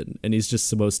emotion, and he's just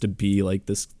supposed to be like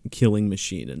this killing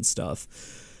machine and stuff.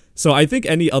 So I think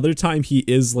any other time he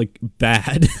is like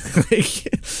bad,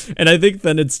 like, and I think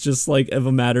then it's just like of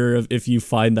a matter of if you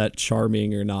find that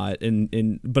charming or not.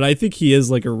 But I think he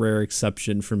is like a rare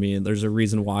exception for me, and there's a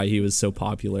reason why he was so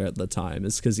popular at the time.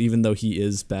 Is because even though he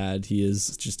is bad, he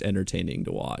is just entertaining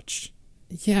to watch.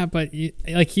 Yeah, but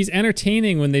like he's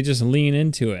entertaining when they just lean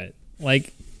into it.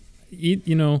 Like,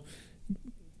 you know,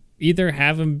 either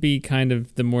have him be kind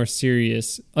of the more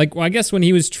serious, like, well, I guess when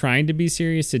he was trying to be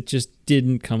serious, it just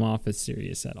didn't come off as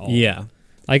serious at all. Yeah.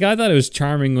 Like, I thought it was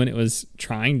charming when it was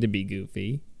trying to be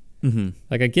goofy. Mm-hmm.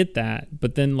 Like, I get that.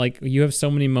 But then, like, you have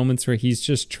so many moments where he's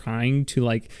just trying to,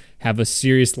 like, have a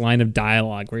serious line of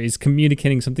dialogue where he's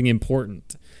communicating something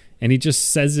important. And he just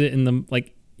says it in the,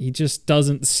 like, he just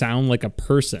doesn't sound like a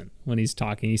person when he's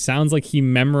talking. He sounds like he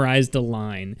memorized a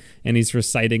line and he's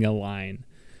reciting a line.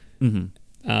 Mm-hmm.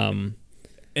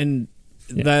 And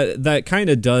yeah. that kind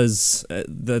of does,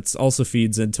 that's also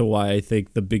feeds into why I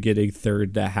think the beginning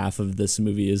third to half of this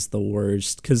movie is the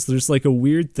worst, because there's like a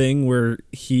weird thing where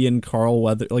he and Carl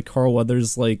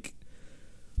Weathers like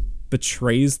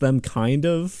betrays them kind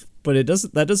of, but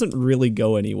that doesn't really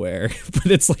go anywhere. But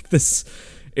it's like this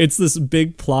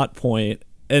big plot point.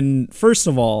 And first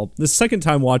of all, the second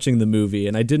time watching the movie,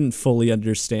 and I didn't fully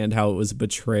understand how it was a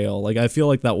betrayal. Like, I feel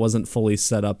like that wasn't fully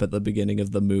set up at the beginning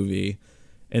of the movie.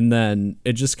 And then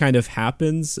it just kind of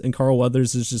happens, and Carl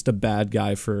Weathers is just a bad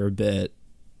guy for a bit,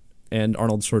 and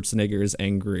Arnold Schwarzenegger is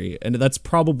angry. And that's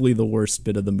probably the worst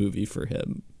bit of the movie for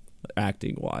him,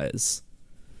 acting-wise.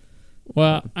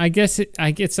 Well, I guess it's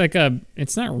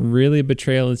not really a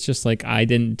betrayal. It's just like, I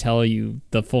didn't tell you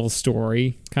the full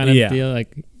story kind of deal.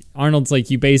 Like, Arnold's like,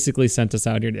 you basically sent us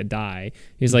out here to die.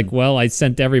 He's like, well, I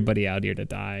sent everybody out here to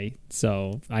die,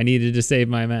 so I needed to save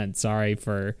my men. Sorry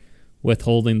for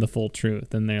withholding the full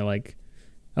truth. And they're like,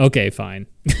 okay, fine.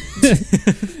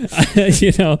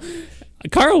 You know,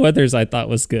 Carl Weathers I thought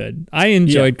was good. I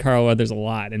enjoyed Carl Weathers a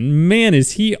lot, and man,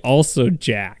 is he also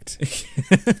jacked.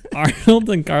 Arnold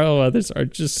and Carl Weathers are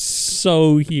just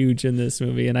so huge in this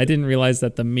movie, and I didn't realize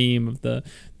that the meme of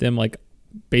them like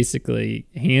basically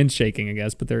handshaking, I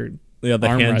guess, but they're the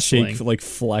arm handshake wrestling. Like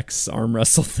flex arm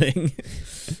wrestle thing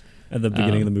at the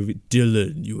beginning of the movie.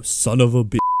 Dylan, you son of a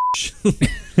bitch.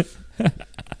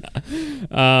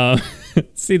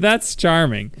 See, that's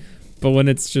charming, but when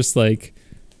it's just like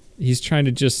he's trying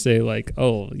to just say like,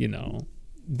 oh, you know,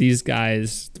 these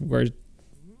guys,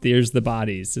 there's the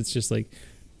bodies. It's just like,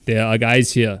 there are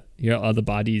guys here are the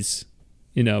bodies,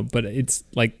 you know. But it's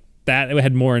like that, it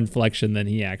had more inflection than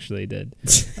he actually did.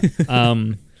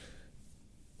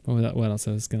 What else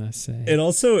I was gonna say? And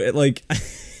also, like,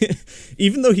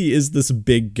 even though he is this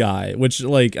big guy, which,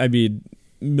 like, I mean,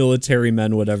 military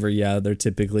men, whatever, yeah, they're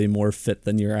typically more fit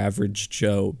than your average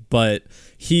Joe, but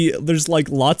there's like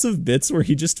lots of bits where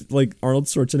he just, like, Arnold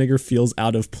Schwarzenegger feels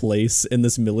out of place in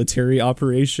this military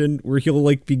operation where he'll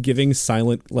like be giving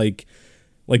silent like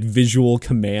visual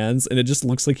commands, and it just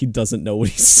looks like he doesn't know what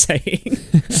he's saying.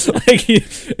 Like,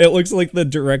 it looks like the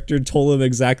director told him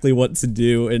exactly what to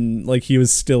do, and like he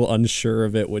was still unsure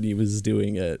of it when he was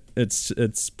doing it.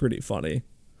 It's pretty funny.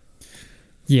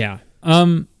 Yeah.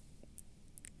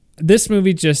 This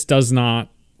movie just does not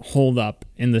hold up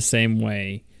in the same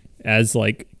way as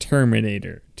like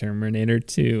Terminator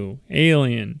 2,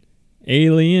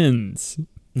 Aliens,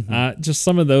 just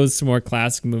some of those more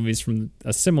classic movies from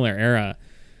a similar era.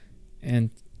 And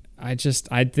I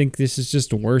think this is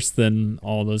just worse than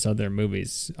all those other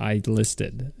movies I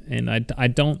listed. And I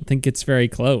don't think it's very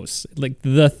close. Like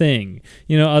The Thing,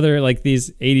 you know, other like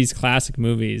these 80s classic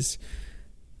movies.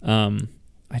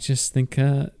 I just think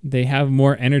they have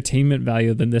more entertainment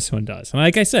value than this one does. And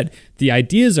like I said, the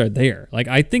ideas are there. Like,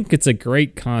 I think it's a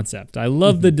great concept. I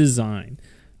love the design.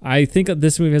 I think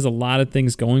this movie has a lot of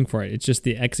things going for it. It's just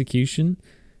the execution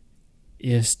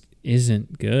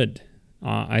isn't good.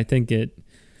 I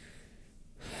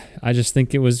just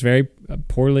think it was very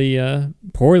poorly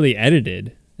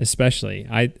edited,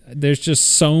 especially. There's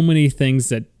just so many things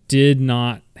that did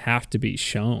not have to be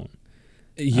shown.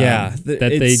 Yeah, that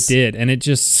they did, and it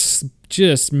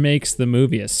just makes the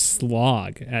movie a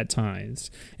slog at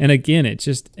times. And again,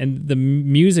 and the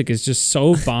music is just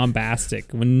so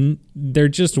bombastic when they're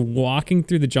just walking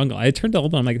through the jungle. I turned to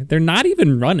Old, I'm like, they're not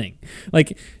even running.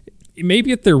 Like,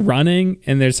 maybe if they're running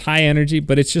and there's high energy,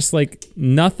 but it's just like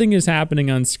nothing is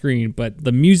happening on screen, but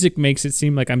the music makes it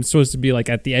seem like I'm supposed to be like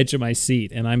at the edge of my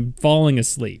seat and I'm falling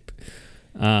asleep.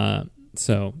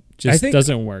 So just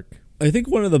doesn't work. I think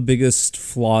one of the biggest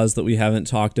flaws that we haven't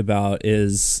talked about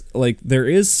is like there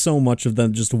is so much of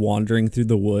them just wandering through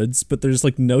the woods, but there's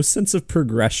like no sense of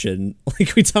progression.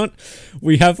 Like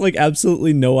we have like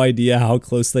absolutely no idea how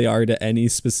close they are to any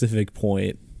specific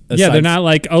point. Yeah, they're not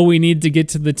like, oh, we need to get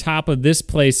to the top of this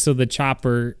place so the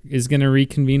chopper is going to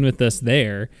reconvene with us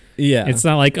there. Yeah. It's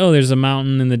not like, oh, there's a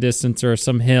mountain in the distance or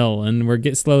some hill and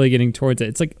we're slowly getting towards it.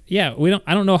 It's like, yeah,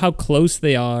 I don't know how close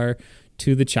they are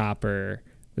to the chopper.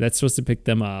 That's supposed to pick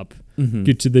them up. Mm-hmm.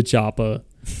 Get to the chopper.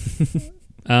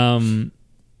 I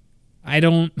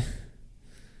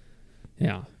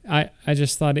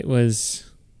just thought it was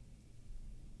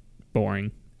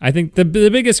boring. I think the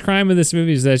biggest crime of this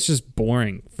movie is that it's just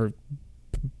boring for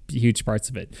huge parts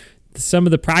of it. Some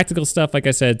of the practical stuff, like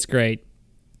I said, it's great.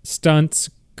 Stunts,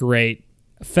 great.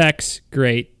 Effects,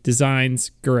 great. Designs,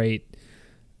 great.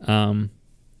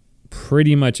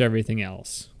 Pretty much everything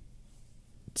else,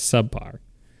 subpar.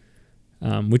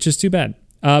 Which is too bad.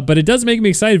 But it does make me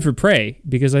excited for Prey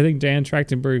because I think Dan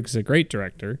Trachtenberg is a great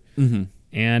director. Mm-hmm.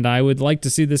 And I would like to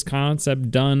see this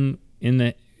concept done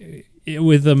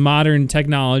with a modern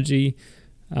technology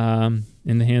in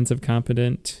the hands of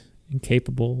competent and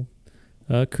capable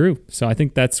crew. So I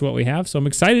think that's what we have. So I'm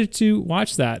excited to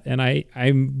watch that. And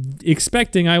I'm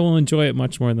expecting I will enjoy it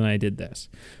much more than I did this.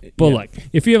 But look,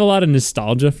 if you have a lot of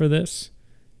nostalgia for this,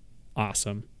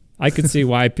 awesome. I could see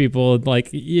why people like,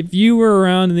 if you were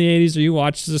around in the 80s or you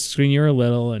watched this when you were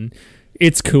little and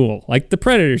it's cool. Like The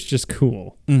Predator's just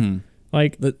cool. Mm-hmm.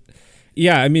 Like, the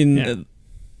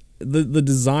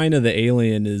design of the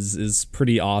alien is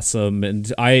pretty awesome.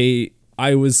 And I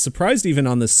was surprised even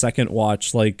on the second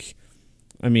watch. Like,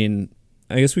 I mean,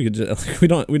 I guess we could just, we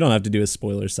don't have to do a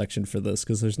spoiler section for this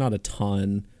because there's not a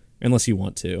ton unless you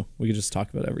want to. We could just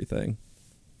talk about everything.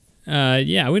 We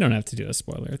don't have to do a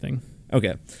spoiler thing.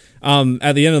 Okay.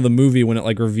 At the end of the movie, when it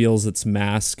like reveals its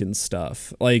mask and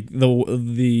stuff, like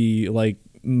the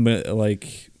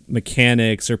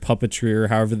mechanics or puppetry or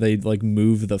however they like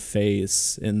move the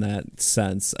face in that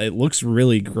sense, it looks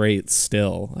really great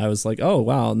still. I was like, oh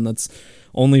wow, and that's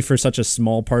only for such a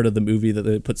small part of the movie that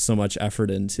they put so much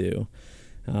effort into.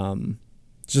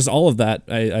 Just all of that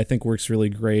I think works really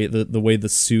great. The way the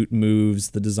suit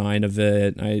moves, the design of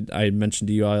it. I mentioned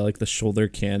to you I like the shoulder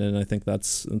cannon. I think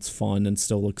it's fun and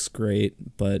still looks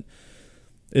great, but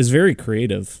is very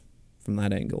creative from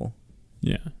that angle.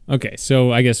 Yeah. Okay,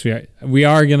 so I guess we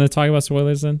are going to talk about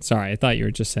spoilers then? Sorry, I thought you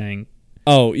were just saying.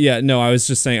 Oh, yeah, no, I was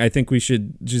just saying I think we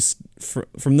should just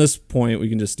from this point we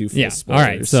can just do full spoilers. All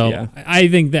right. So I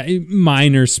think that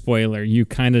minor spoiler, you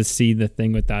kind of see the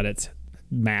thing without its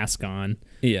mask on.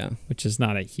 Yeah, which is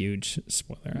not a huge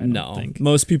spoiler. I don't think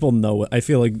most people know. I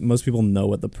feel like most people know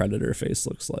what the Predator face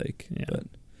looks like. Yeah,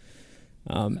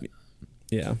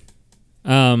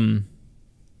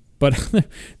 but but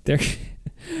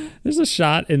there's a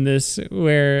shot in this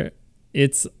where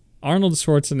it's Arnold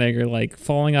Schwarzenegger like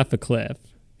falling off a cliff,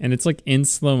 and it's like in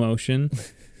slow motion.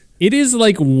 It is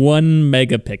like 1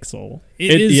 megapixel.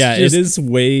 It is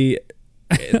way.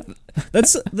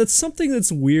 That's something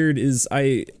that's weird. Is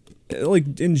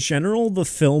like in general the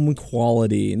film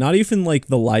quality, not even like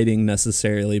the lighting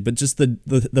necessarily, but just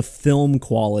the film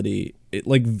quality, it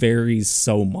like varies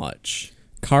so much.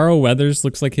 Carl Weathers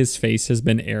looks like his face has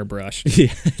been airbrushed.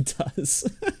 Yeah, it does.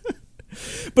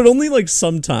 But only like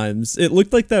sometimes. It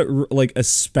looked like that, like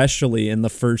especially in the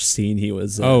first scene he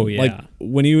was in. Oh yeah. Like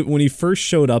when he first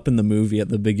showed up in the movie at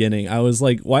the beginning, I was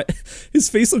like, "What? His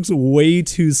face looks way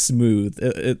too smooth.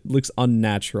 It looks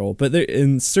unnatural." But there,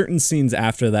 in certain scenes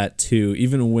after that too,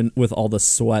 even with all the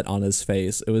sweat on his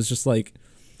face, it was just like,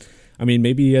 I mean,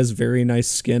 maybe he has very nice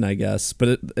skin, I guess,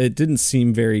 but it didn't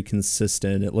seem very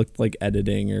consistent. It looked like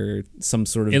editing or some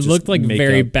sort of. It looked like makeup.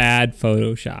 Very bad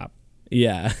Photoshop.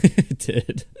 Yeah, it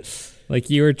did. Like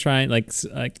you were trying, like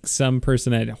some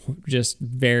person had just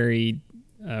very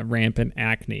rampant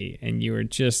acne, and you were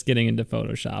just getting into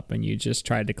Photoshop, and you just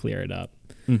tried to clear it up.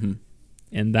 Mm-hmm.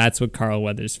 And that's what Carl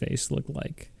Weathers' face looked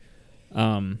like.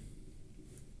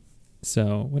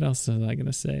 So what else was I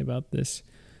gonna say about this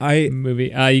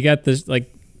movie? You got this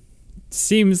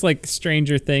seems like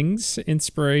Stranger Things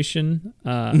inspiration.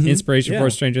 Inspiration for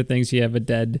Stranger Things. You have a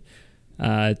dead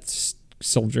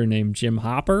soldier named Jim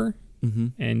Hopper,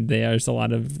 and there's a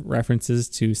lot of references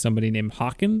to somebody named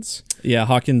Hawkins. Yeah,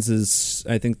 Hawkins is,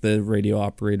 I think, the radio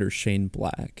operator Shane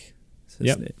Black.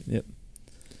 Yep.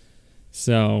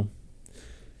 So,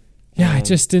 yeah, I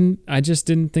just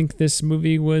didn't think this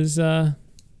movie was it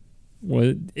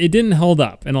didn't hold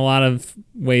up in a lot of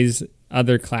ways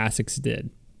other classics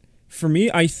did. For me,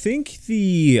 I think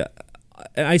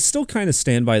I still kind of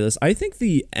stand by this. I think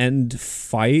the end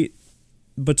fight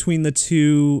between the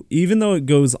two, even though it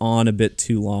goes on a bit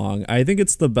too long, I think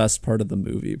it's the best part of the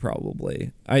movie,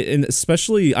 probably. And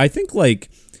especially, I think, like,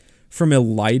 from a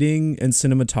lighting and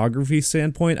cinematography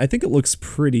standpoint, I think it looks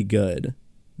pretty good,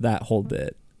 that whole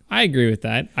bit. I agree with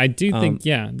that. I do think,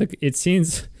 it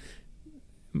seems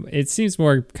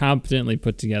more competently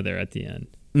put together at the end.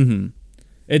 Mm-hmm.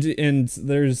 And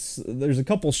there's a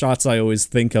couple shots I always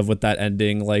think of with that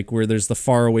ending, like where there's the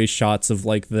faraway shots of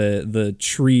like the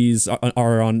trees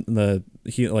are on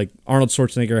Arnold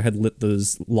Schwarzenegger had lit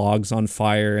those logs on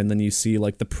fire, and then you see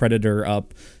like the Predator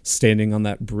up standing on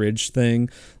that bridge thing.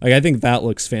 Like, I think that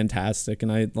looks fantastic, and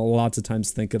I lots of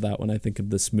times think of that when I think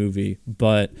of this movie.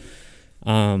 But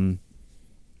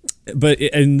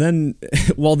then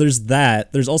while there's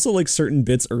that, there's also like certain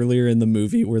bits earlier in the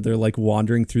movie where they're like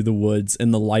wandering through the woods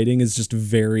and the lighting is just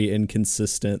very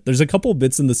inconsistent. There's a couple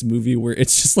bits in this movie where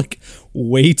it's just like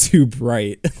way too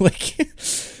bright. like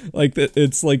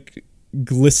it's like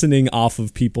glistening off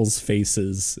of people's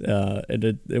faces.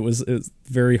 And it was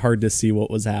very hard to see what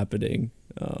was happening.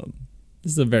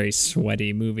 This is a very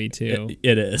sweaty movie too.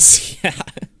 It is. Yeah.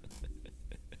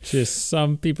 Just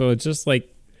some people just like,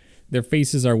 their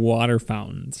faces are water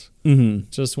fountains. Mm-hmm.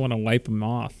 Just want to wipe them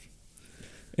off.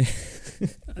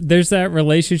 There's that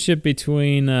relationship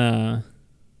between the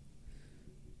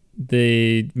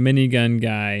minigun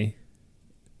guy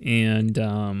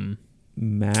and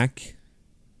Mac,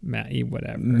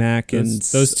 whatever. Mac and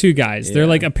those two guys. Yeah. They're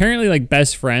like apparently like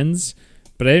best friends,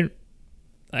 but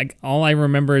all I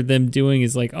remember them doing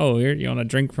is like, oh, here, you want a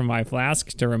drink from my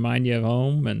flask to remind you of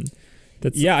home, and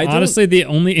that's honestly the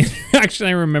only interaction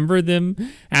I remember them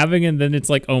having. And then it's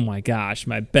like, oh my gosh,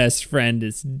 my best friend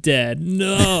is dead.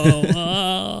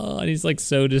 No. And he's like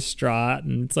so distraught.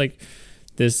 And it's like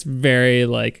this very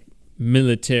like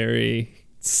military,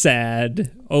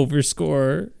 sad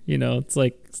overscore. You know, it's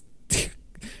like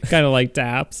kind of like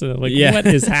taps. And I'm like, what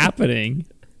is happening?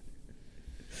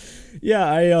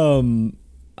 Yeah,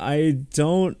 I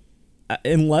don't.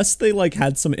 Unless they like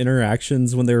had some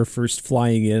interactions when they were first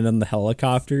flying in on the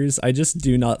helicopters, I just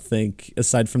do not think,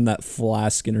 aside from that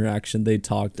flask interaction, they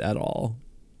talked at all.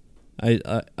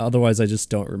 Otherwise, I just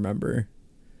don't remember.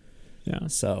 Yeah.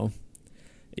 So,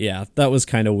 yeah, that was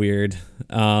kind of weird.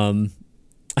 The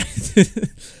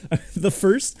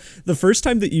first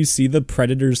time that you see the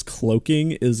Predator's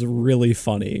cloaking is really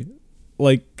funny.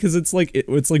 Like, because it's like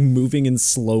moving in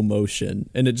slow motion,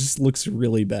 and it just looks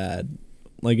really bad.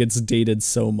 Like, it's dated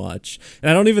so much.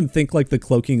 And I don't even think, like, the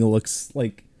cloaking looks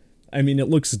like... I mean, it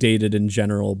looks dated in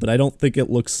general, but I don't think it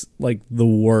looks, like, the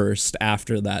worst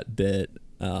after that bit.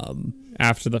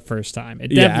 After the first time. It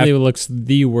definitely looks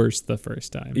the worst the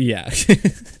first time. Yeah.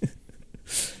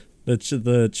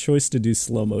 The choice to do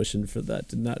slow motion for that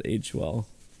did not age well.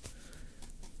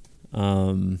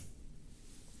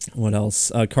 What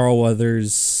else? Carl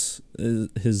Weathers,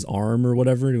 his arm or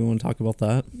whatever. Do we want to talk about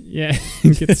that? Yeah,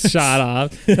 he gets shot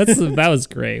off. That was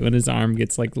great when his arm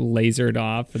gets like lasered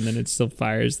off and then it still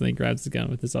fires and then he grabs the gun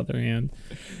with his other hand.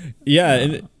 Yeah,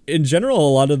 and in general,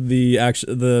 a lot of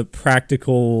the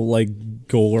practical like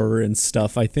gore and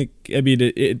stuff, I mean,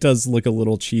 it does look a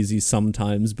little cheesy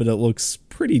sometimes, but it looks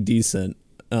pretty decent.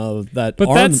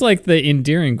 That's like the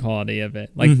endearing quality of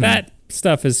it. Like that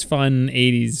stuff is fun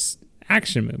 80s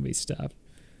action movie stuff.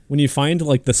 When you find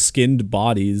like the skinned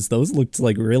bodies, those looked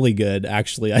like really good.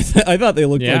 Actually, I thought they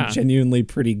looked like genuinely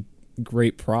pretty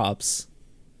great props.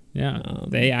 Yeah,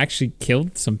 they actually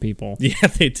killed some people. Yeah,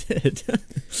 they did.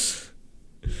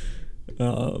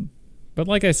 But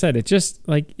like I said, it's just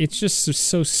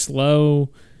so slow.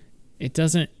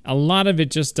 A lot of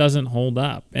it just doesn't hold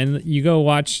up. And you go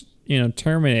watch,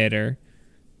 Terminator,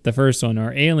 the first one,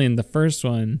 or Alien, the first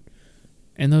one,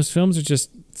 and those films are just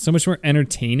so much more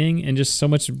entertaining and just so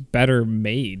much better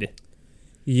made.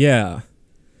 Yeah.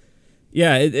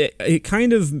 Yeah, it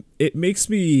kind of, it makes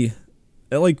me,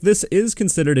 like, this is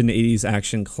considered an 80s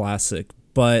action classic,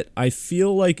 but I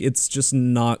feel like it's just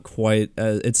not quite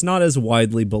it's not as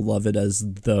widely beloved as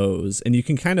those, and you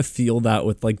can kind of feel that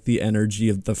with like the energy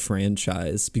of the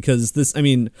franchise, because this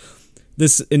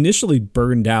initially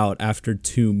burned out after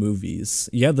 2 movies.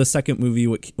 You had the second movie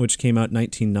which came out in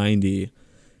 1990,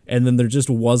 and then there just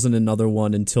wasn't another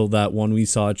one until that one we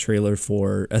saw a trailer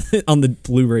for on the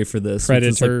Blu-ray for this,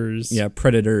 Predators.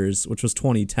 Predators, which was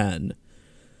 2010.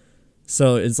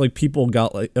 So it's like people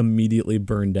got like immediately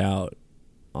burned out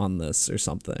on this or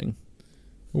something.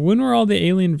 When were all the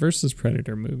Alien versus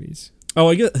Predator movies? Oh,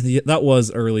 I guess that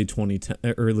was early 2010,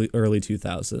 early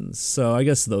 2000s. So I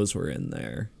guess those were in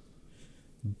there.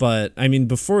 But I mean,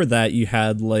 before that, you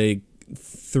had like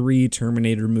 3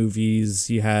 Terminator movies.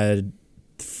 You had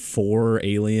 4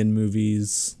 Alien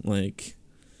movies. Like,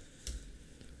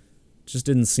 just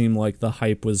didn't seem like the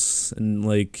hype was, and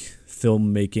like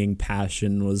filmmaking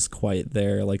passion was quite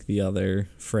there like the other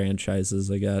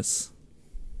franchises, I guess.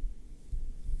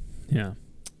 Yeah.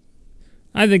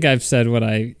 I think I've said what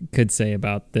I could say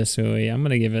about this movie. I'm going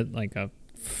to give it like a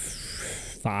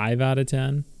 5 out of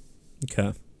 10.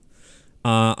 Okay.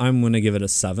 I'm going to give it a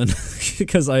 7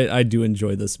 because I do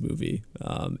enjoy this movie.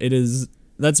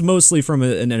 That's mostly from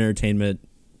an entertainment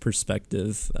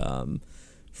perspective.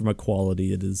 From a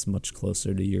quality, it is much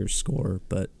closer to your score,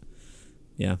 but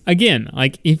yeah. Again,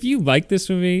 like if you like this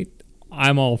movie,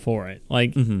 I'm all for it.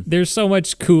 Like there's so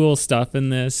much cool stuff in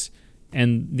this,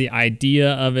 and the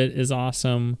idea of it is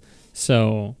awesome.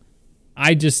 So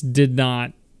I just did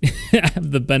not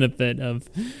have the benefit of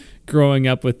growing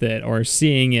up with it or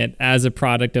seeing it as a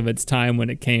product of its time when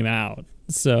it came out.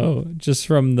 So just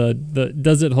from the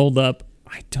does it hold up?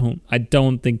 I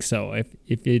don't think so.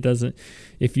 If it doesn't,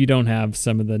 if you don't have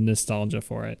some of the nostalgia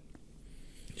for it.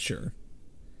 Sure.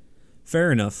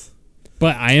 Fair enough.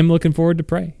 But I am looking forward to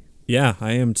Prey. Yeah,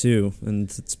 I am too,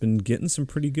 and it's been getting some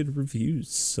pretty good reviews.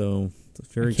 So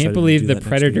very. I can't believe the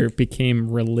Predator became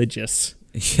religious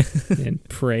and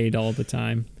prayed all the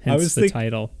time. Hence the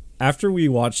title. After we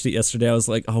watched it yesterday, I was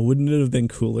like, "Oh, wouldn't it have been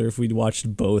cooler if we'd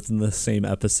watched both in the same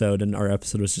episode, and our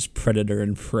episode was just Predator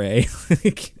and Prey?"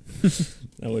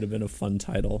 That would have been a fun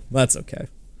title. That's okay.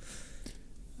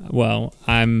 Well,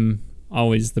 I'm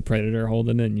always the Predator,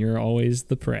 Holden, and you're always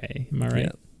the Prey. Am I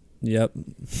right? Yep.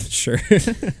 Sure.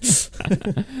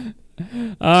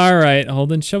 All right,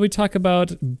 Holden. Shall we talk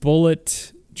about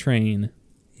Bullet Train?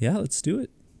 Yeah, let's do it.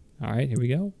 All right, here we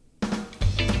go.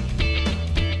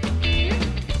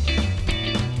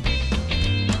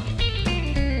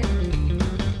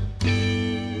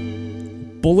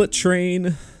 Bullet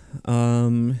Train.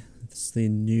 It's the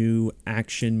new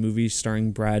action movie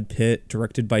starring Brad Pitt,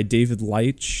 directed by David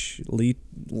Leitch.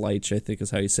 Leitch, I think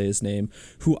is how you say his name,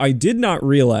 who I did not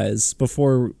realize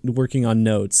before working on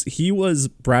notes. He was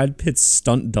Brad Pitt's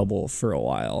stunt double for a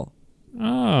while.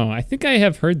 Oh, I think I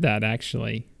have heard that,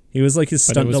 actually. He was like his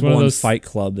stunt double in Fight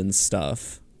Club and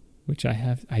stuff. Which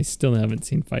I still haven't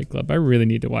seen Fight Club. I really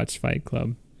need to watch Fight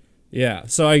Club. Yeah,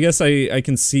 so I guess I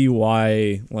can see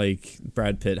why like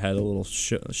Brad Pitt had a little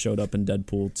showed up in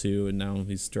Deadpool 2, and now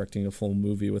he's directing a full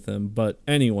movie with him. But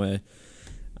anyway,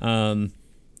 new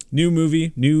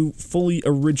movie, new fully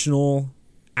original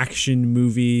action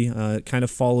movie. Kind of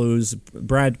follows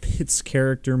Brad Pitt's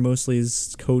character, mostly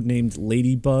is codenamed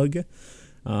Ladybug,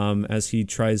 as he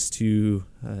tries to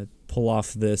pull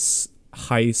off this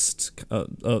heist,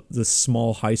 this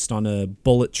small heist on a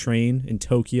bullet train in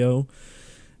Tokyo.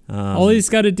 All he's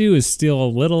got to do is steal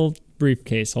a little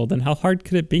briefcase, Holden. How hard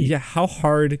could it be? Yeah, how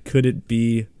hard could it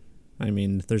be? I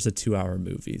mean, there's a 2-hour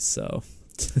movie, so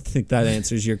I think that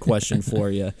answers your question for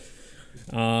you.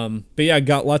 But yeah,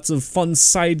 got lots of fun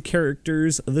side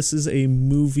characters. This is a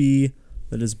movie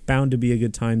that is bound to be a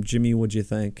good time. Jimmy, what'd you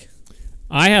think?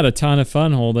 I had a ton of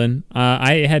fun, Holden.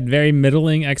 I had very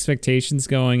middling expectations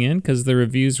going in because the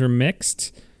reviews were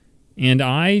mixed. And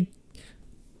the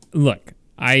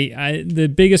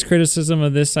biggest criticism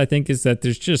of this, I think, is that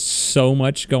there's just so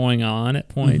much going on at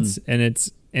points, and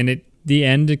the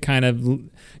end it kind of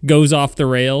goes off the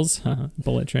rails.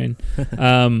 Bullet Train.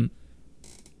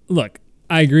 Look,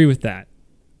 I agree with that.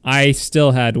 I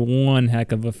still had one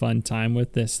heck of a fun time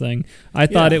with this thing. I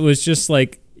thought it was just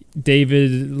like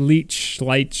David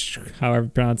Leitch, however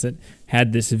you pronounce it,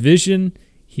 had this vision.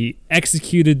 He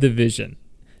executed the vision.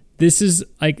 This is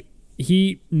like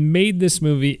he made this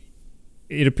movie.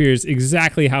 It appears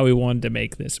exactly how he wanted to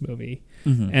make this movie.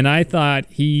 And I thought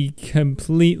he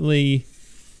completely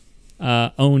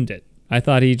owned it. I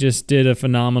thought he just did a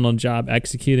phenomenal job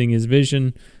executing his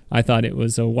vision. I thought it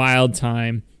was a wild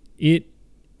time. It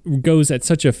goes at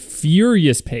such a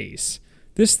furious pace.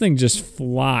 This thing just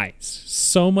flies.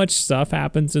 So much stuff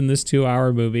happens in this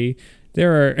 2-hour movie.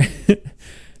 there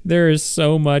is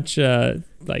so much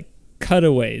like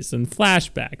cutaways and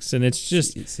flashbacks, and it's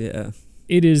just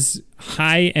it is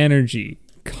high energy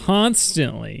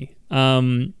constantly,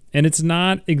 and it's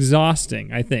not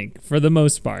exhausting, I think, for the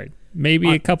most part. Maybe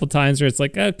a couple times where it's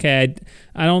like, okay,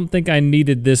 I don't think I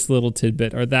needed this little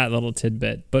tidbit or that little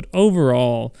tidbit, but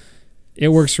overall it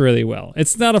works really well.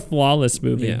 It's not a flawless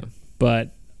movie,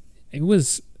 but it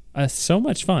was so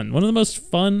much fun. One of the most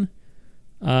fun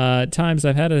times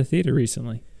I've had at a theater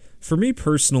recently. For me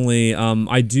personally,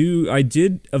 I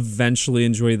did eventually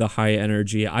enjoy the high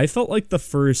energy. I felt like the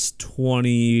first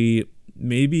 20,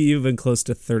 maybe even close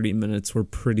to 30 minutes were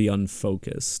pretty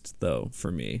unfocused, though,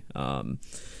 for me.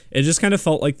 It just kind of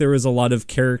felt like there was a lot of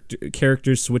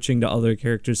characters switching to other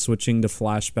characters, switching to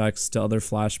flashbacks to other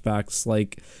flashbacks.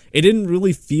 Like, it didn't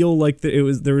really feel like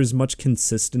there was much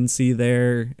consistency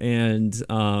there. And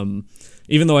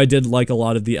even though I did like a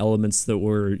lot of the elements that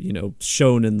were,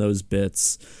 shown in those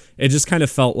bits, it just kind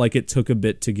of felt like it took a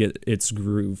bit to get its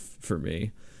groove for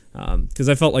me. Because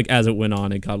I felt like as it went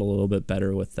on, it got a little bit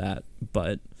better with that.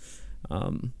 But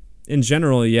in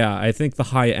general, I think the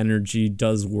high energy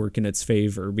does work in its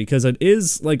favor because it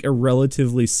is like a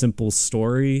relatively simple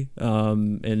story,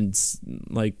 and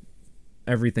like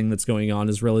everything that's going on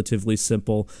is relatively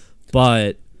simple,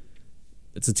 but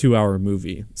it's a 2-hour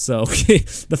movie. So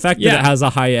the fact that it has a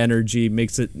high energy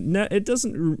makes it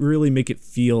doesn't really make it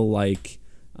feel like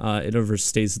it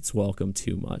overstays its welcome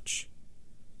too much.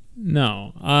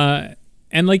 No.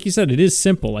 And like you said, it is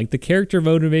simple. Like the character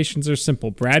motivations are simple.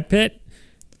 Brad Pitt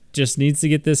just needs to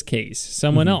get this case.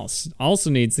 Someone else also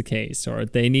needs the case, or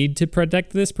they need to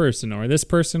protect this person, or this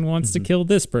person wants to kill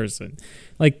this person.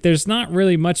 Like there's not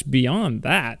really much beyond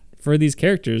that for these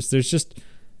characters. There's just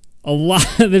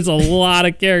there's a lot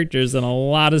of characters and a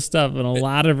lot of stuff and a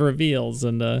lot of reveals,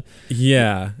 and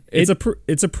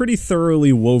it's a pretty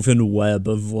thoroughly woven web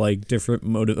of like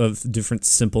different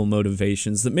simple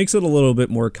motivations that makes it a little bit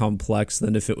more complex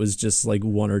than if it was just like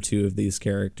one or two of these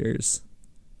characters.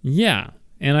 Yeah.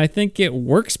 And I think it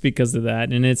works because of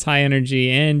that, and it's high energy,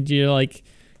 and you're like,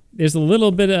 there's a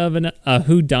little bit of a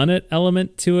whodunit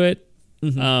element to it.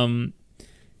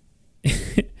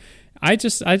 I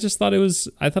thought it was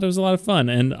a lot of fun,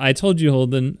 and I told you,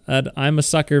 Holden, that I'm a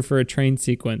sucker for a train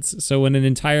sequence. So when an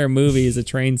entire movie is a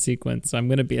train sequence, I'm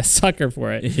gonna be a sucker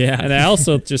for it. Yeah, and I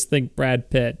also just think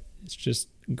Brad Pitt is just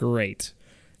great.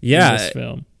 In this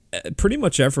film. Pretty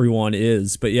much everyone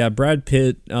is, but Brad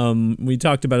Pitt, we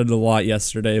talked about it a lot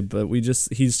yesterday, but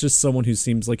he's just someone who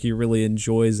seems like he really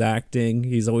enjoys acting.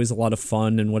 He's always a lot of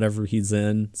fun in whatever he's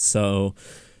in. So,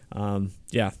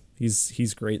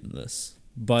 he's great in this.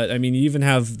 But I mean, you even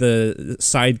have the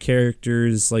side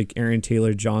characters like Aaron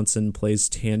Taylor Johnson plays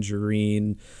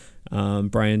Tangerine,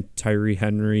 Brian Tyree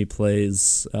Henry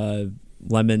plays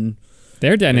Lemon.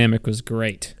 Their dynamic was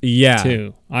great. Yeah,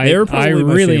 too. I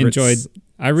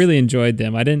really enjoyed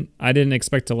them. I didn't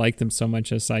expect to like them so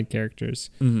much as side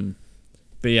characters. Mm-hmm.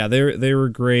 But they were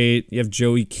great. You have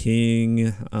Joey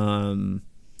King. I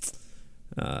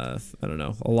don't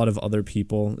know, a lot of other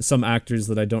people. Some actors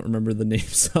that I don't remember the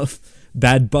names of.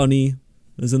 Bad Bunny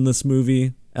is in this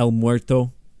movie. El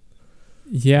Muerto.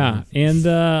 Yeah, and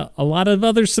a lot of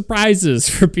other surprises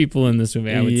for people in this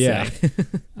movie, I would say.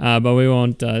 But we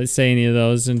won't say any of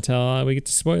those until we get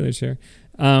to spoilers here.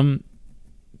 But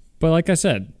like I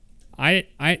said,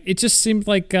 it just seemed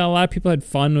like a lot of people had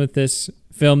fun with this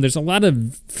film. There's a lot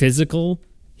of physical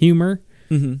humor.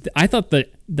 Mm-hmm. I thought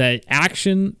that the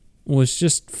action was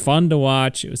just fun to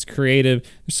watch. It was creative.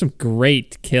 There's some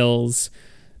great kills.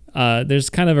 There's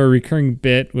kind of a recurring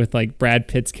bit with like Brad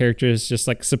Pitt's character is just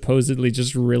like supposedly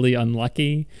just really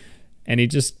unlucky, and he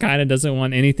just kind of doesn't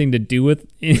want anything to do with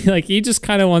like he just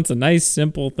kind of wants a nice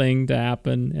simple thing to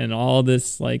happen, and all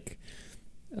this like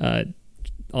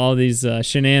all these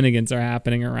shenanigans are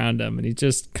happening around him, and he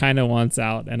just kind of wants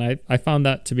out. And I found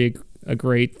that to be a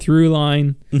great through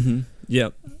line. Mm-hmm.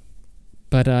 Yep.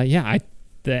 But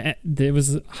it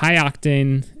was high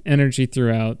octane energy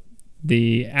throughout.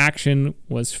 The action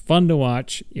was fun to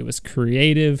watch. It was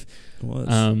creative. It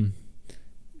was.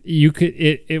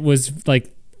 It was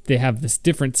like they have this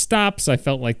different stops. I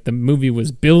felt like the movie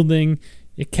was building.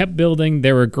 It kept building.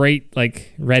 There were great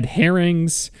like red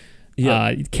herrings.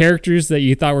 Characters that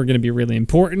you thought were going to be really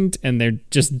important, and they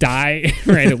just die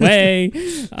right away.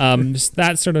 Just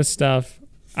that sort of stuff.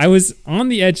 I was on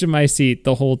the edge of my seat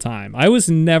the whole time. I was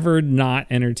never not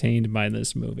entertained by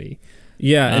this movie.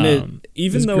 Yeah, and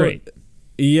even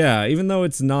though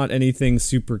it's not anything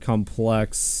super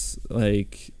complex,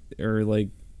 like or like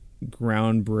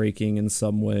groundbreaking in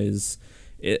some ways,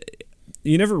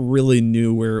 you never really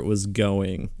knew where it was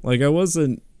going. Like I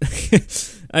wasn't.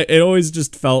 It always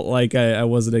just felt like I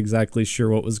wasn't exactly sure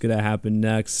what was going to happen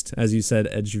next. As you said,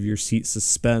 edge of your seat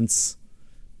suspense.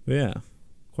 But yeah,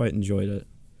 quite enjoyed it.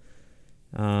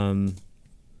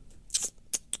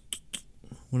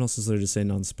 What else is there to say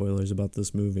non-spoilers about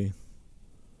this movie?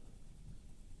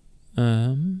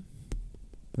 I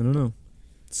don't know.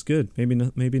 It's good. Maybe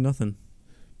nothing.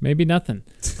 Maybe nothing.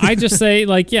 I just say,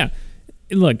 like, yeah,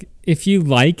 look, if you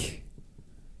like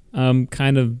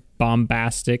kind of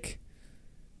bombastic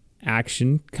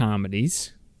action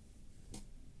comedies,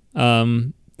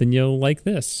 then you'll like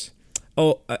this.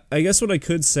 Oh, I guess what I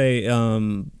could say,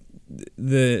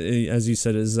 as you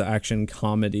said, is the action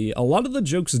comedy. A lot of the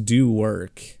jokes do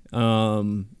work.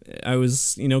 I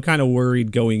was, kind of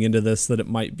worried going into this that it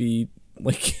might be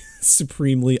like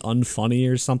supremely unfunny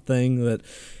or something, that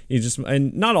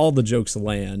and not all the jokes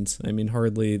land. I mean,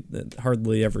 hardly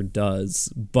ever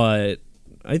does, but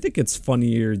I think it's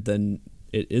funnier than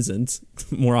it isn't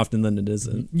more often than it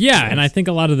isn't. Yeah. And I think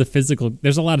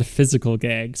there's a lot of physical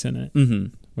gags in it,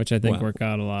 which I think work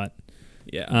out a lot.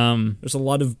 Yeah. There's a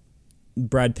lot of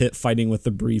Brad Pitt fighting with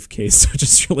the briefcase, which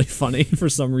is really funny for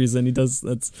some reason.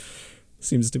 That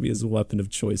seems to be his weapon of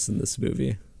choice in this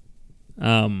movie.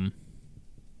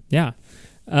 Yeah.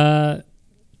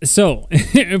 So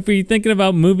if we're thinking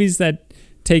about movies that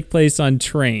take place on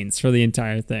trains for the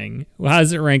entire thing, well, how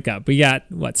does it rank up? We got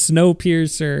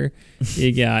Snowpiercer,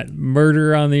 you got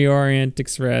Murder on the Orient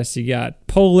Express, you got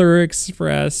Polar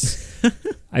Express.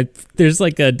 There's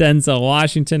like a Denzel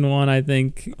Washington one, I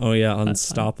think. Oh yeah,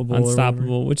 Unstoppable.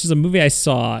 Unstoppable, which is a movie I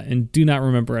saw and do not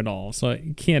remember at all, so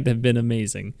it can't have been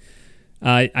amazing.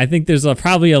 I think there's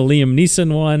probably a Liam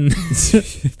Neeson one,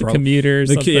 The Commuter.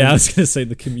 Yeah, I was gonna say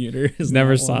The Commuter.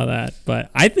 Never saw that,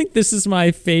 but I think this is my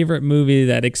favorite movie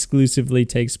that exclusively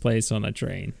takes place on a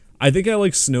train. I think I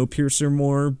like Snowpiercer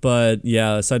more, but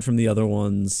yeah, aside from the other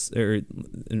ones, I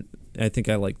think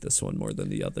I like this one more than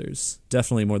the others.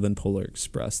 Definitely more than Polar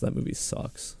Express. That movie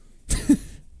sucks.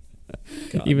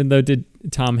 Even though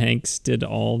Tom Hanks did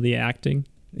all the acting.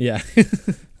 Yeah.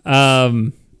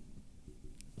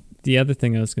 The other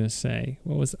thing I was going to say,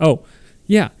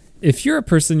 if you're a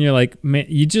person, you're like, man,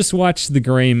 you just watched The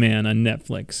Gray Man on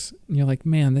Netflix, and you're like,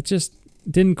 man, that just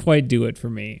didn't quite do it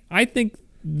for me. I think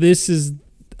this is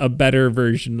a better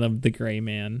version of The Gray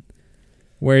Man,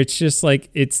 where it's just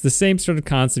like, it's the same sort of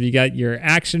concept. You got your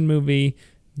action movie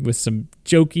with some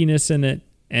jokiness in it,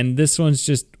 and this one's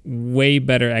just way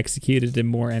better executed and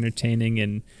more entertaining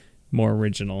and more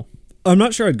original. I'm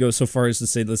not sure I'd go so far as to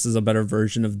say this is a better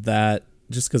version of that,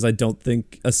 just because I don't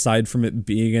think, aside from it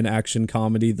being an action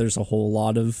comedy, there's a whole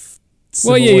lot of similarities.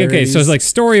 Well, yeah, okay, so it's like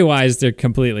story-wise, they're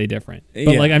completely different.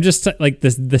 But like, I'm just like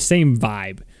the same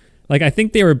vibe. Like, I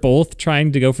think they were both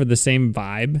trying to go for the same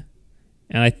vibe,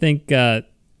 and I think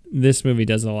this movie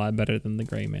does it a lot better than The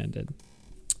Gray Man did.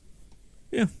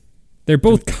 Yeah. They're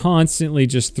both constantly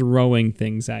just throwing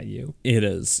things at you. It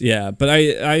is, yeah. But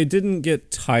I didn't get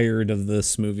tired of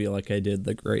this movie like I did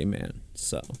The Gray Man,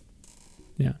 so.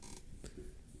 Yeah.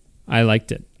 I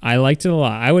liked it. I liked it a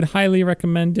lot. I would highly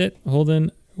recommend it. Holden,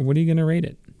 what are you going to rate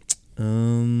it?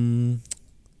 7.5.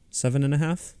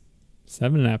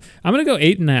 7.5. I'm going to go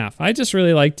 8.5. I just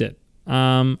really liked it.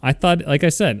 I thought, like I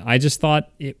said, I just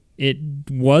thought it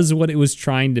was what it was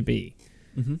trying to be.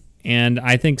 Mm-hmm. And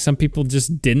I think some people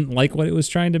just didn't like what it was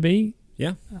trying to be.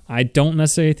 Yeah. I don't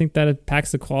necessarily think that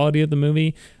impacts the quality of the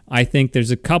movie. I think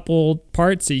there's a couple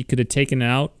parts that you could have taken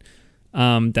out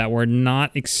that were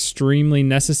not extremely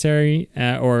necessary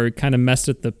or kind of messed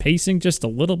with the pacing just a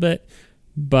little bit.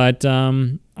 But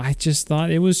I just thought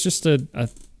it was just a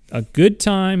good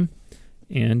time.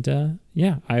 And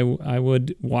I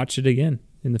would watch it again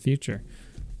in the future,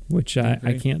 which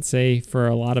I can't say for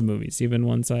a lot of movies, even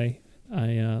ones I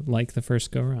like the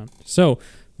first go around. So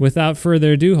without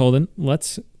further ado, Holden,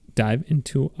 let's dive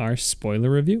into our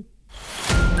spoiler review.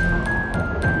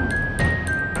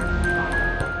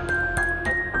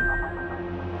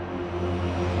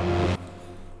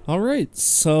 All right,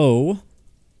 so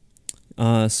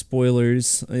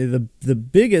spoilers. The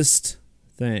biggest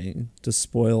thing to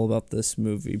spoil about this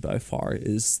movie by far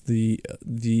is the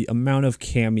amount of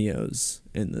cameos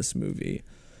in this movie,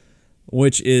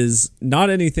 which is not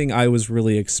anything I was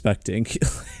really expecting.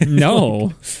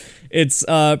 No. It's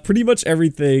pretty much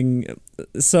everything.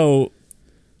 So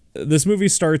this movie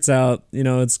starts out,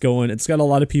 it's got a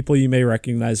lot of people you may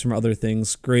recognize from other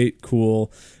things. Great,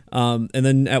 cool. And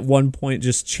then at one point,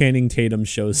 just Channing Tatum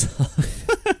shows up,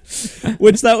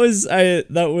 which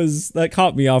that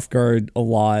caught me off guard a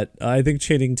lot. I think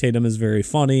Channing Tatum is very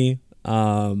funny.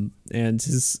 And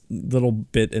his little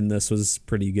bit in this was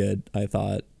pretty good, I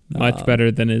thought. Much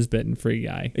better than his bit in Free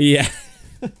Guy. Yeah.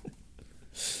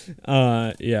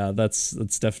 Yeah, that's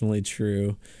definitely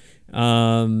true.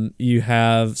 You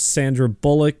have Sandra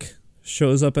Bullock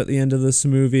shows up at the end of this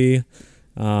movie.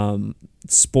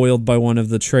 Spoiled by one of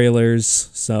the trailers,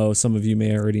 so some of you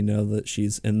may already know that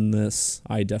she's in this.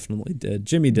 I definitely did.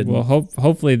 Jimmy didn't. Well,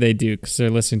 hopefully they do, because they're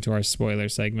listening to our spoiler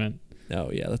segment. Oh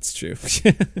yeah, that's true.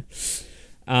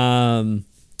 Ryan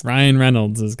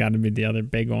Reynolds has got to be the other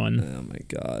big one. Oh my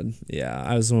god. Yeah,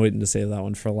 I was waiting to save that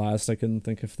one for last. I couldn't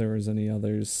think if there was any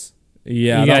others.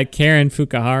 Yeah, you got Karen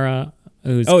Fukuhara,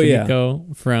 who's Kimiko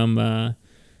from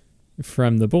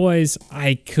The Boys.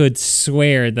 I could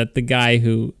swear that the guy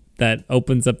that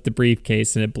opens up the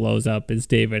briefcase and it blows up is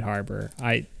David Harbour.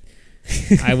 I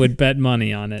would bet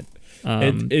money on it.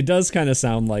 It does kind of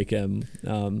sound like him.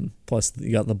 Plus,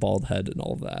 you got the bald head and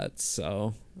all that.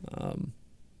 So,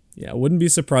 yeah, I wouldn't be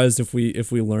surprised if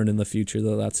we learn in the future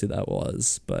that that's who that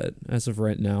was. But as of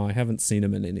right now, I haven't seen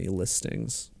him in any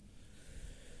listings.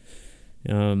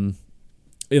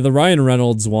 The Ryan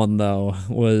Reynolds one though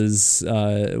was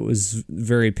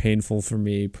very painful for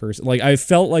me personally. Like, I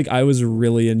felt like I was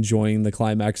really enjoying the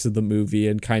climax of the movie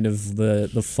and kind of the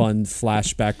fun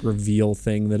flashback reveal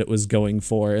thing that it was going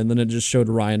for, and then it just showed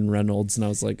Ryan Reynolds, and I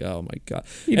was like, oh my god,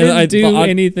 he didn't do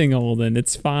anything, Holden.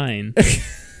 It's fine.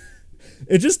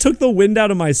 It just took the wind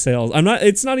out of my sails.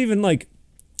 It's not even like.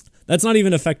 That's not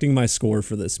even affecting my score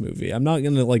for this movie. I'm not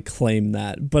going to like claim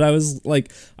that, but I was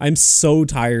like, I'm so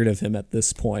tired of him at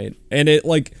this point. And I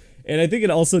think it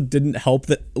also didn't help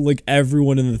that like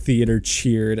everyone in the theater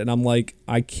cheered. And I'm like,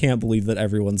 I can't believe that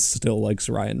everyone still likes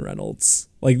Ryan Reynolds.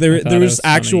 Like there was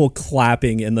actual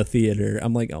clapping in the theater.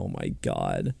 I'm like, oh my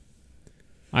God.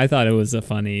 I thought it was a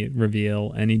funny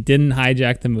reveal, and he didn't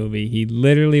hijack the movie. He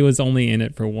literally was only in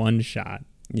it for one shot.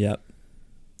 Yep.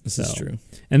 This is true.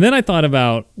 And then I thought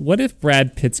about, what if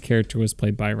Brad Pitt's character was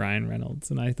played by Ryan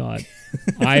Reynolds? And I thought,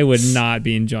 I would not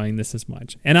be enjoying this as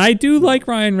much. And I do like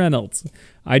Ryan Reynolds.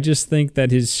 I just think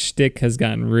that his shtick has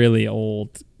gotten really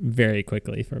old very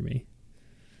quickly for me.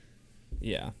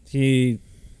 Yeah. He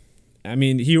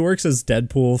works as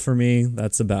Deadpool for me.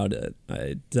 That's about it.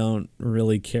 I don't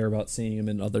really care about seeing him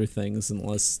in other things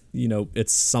unless,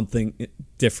 it's something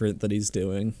different that he's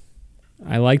doing.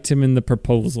 I liked him in The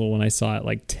Proposal when I saw it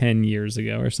like 10 years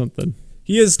ago or something.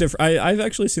 He is different. I've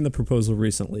actually seen The Proposal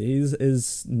recently. He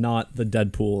is not the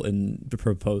Deadpool in The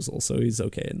Proposal, so he's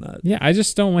okay in that. Yeah, I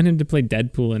just don't want him to play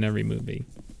Deadpool in every movie.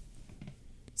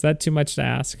 Is that too much to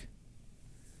ask?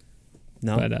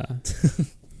 No. But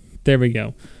there we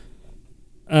go.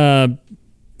 Like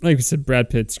we said, Brad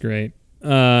Pitt's great.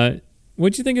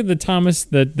 What'd you think of the Thomas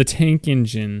the Tank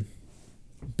Engine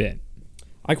bit?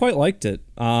 I quite liked it.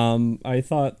 I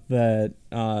thought that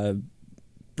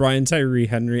Brian Tyree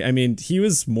Henry, he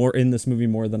was more in this movie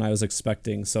more than I was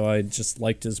expecting, so I just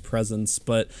liked his presence.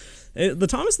 But the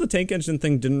Thomas the Tank Engine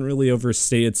thing didn't really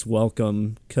overstay its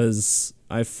welcome, because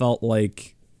I felt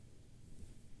like,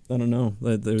 I don't know,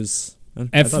 I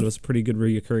thought it was a pretty good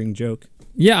reoccurring joke.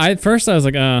 Yeah, at first I was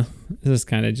like, this is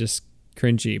kind of just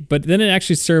cringy. But then it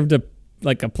actually served a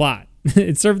plot.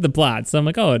 It served the plot, so I'm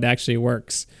like, oh, it actually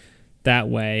works that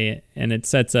way, and it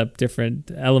sets up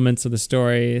different elements of the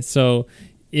story. So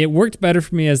it worked better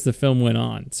for me as the film went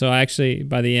on. So actually,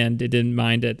 by the end, it didn't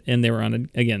mind it, and they were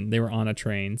on a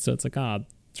train. So it's like,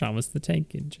 Thomas the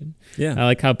Tank Engine. Yeah, I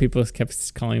like how people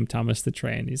kept calling him Thomas the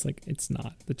Train. He's like, it's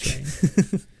not the train.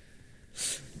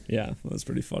 Yeah, that was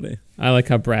pretty funny. I like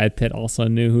how Brad Pitt also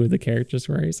knew who the characters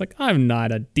were. He's like, I'm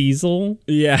not a diesel.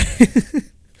 Yeah,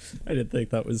 I did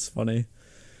think that was funny.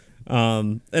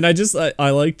 And I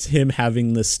liked him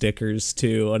having the stickers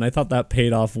too, and I thought that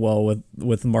paid off well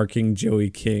with marking Joey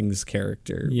King's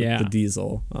character, with the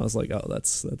diesel. I was like, oh,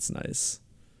 that's nice.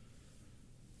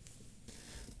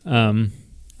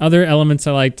 Other elements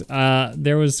I liked,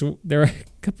 there were a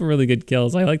couple really good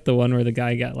kills. I liked the one where the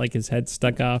guy got like his head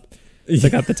stuck out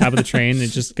the top of the train, and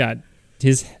it just got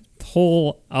his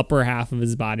whole upper half of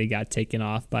his body got taken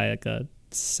off by like a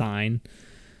sign.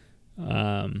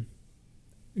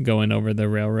 Going over the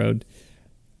railroad.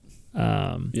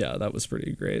 Yeah, that was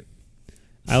pretty great.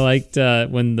 I liked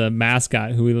when the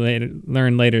mascot, who we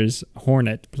learned later is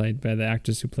Hornet, played by the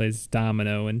actress who plays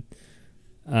Domino in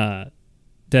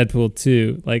Deadpool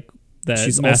 2. Like that.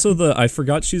 She's also I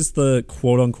forgot she's the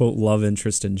quote unquote love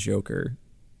interest in Joker.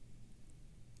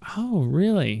 Oh,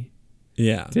 really?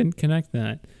 Yeah. Didn't connect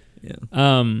that. Yeah.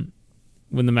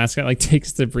 When the mascot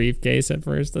takes the briefcase at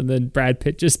first, and then Brad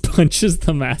Pitt just punches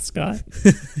the mascot.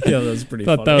 Yeah, that was pretty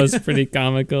Thought funny. That was pretty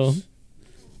comical.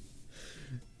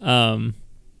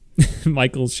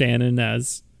 Michael Shannon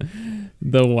as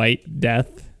the White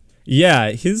Death.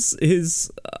 Yeah, his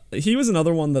he was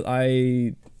another one that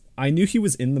I knew he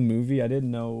was in the movie. I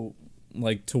didn't know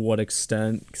like to what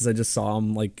extent, because I just saw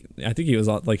him, like I think he was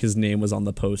on, like his name was on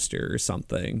the poster or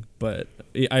something, but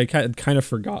I had kind of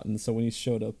forgotten. So when he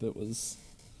showed up, it was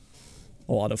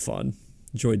a lot of fun.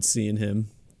 Enjoyed seeing him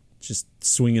just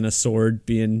swinging a sword,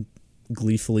 being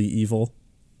gleefully evil.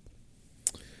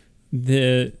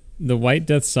 The White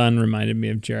Death's son reminded me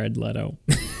of Jared Leto.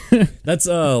 That's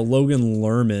Logan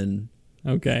Lerman.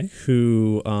 Okay.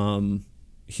 Who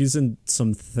he's in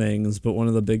some things, but one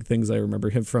of the big things I remember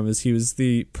him from is he was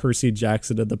the Percy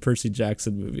Jackson of the Percy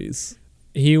Jackson movies.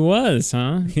 He was,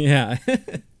 huh? Yeah.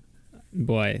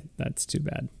 Boy, that's too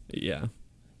bad. Yeah.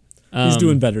 He's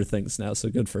doing better things now, so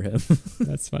good for him.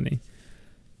 That's funny.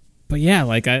 But yeah,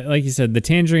 like you said, the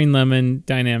Tangerine Lemon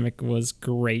dynamic was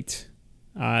great.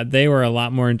 They were a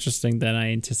lot more interesting than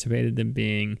I anticipated them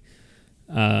being.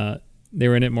 They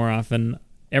were in it more often.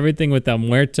 Everything with El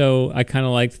Muerto, I kind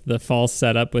of liked the false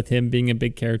setup with him being a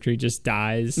big character. He just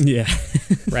dies. Yeah.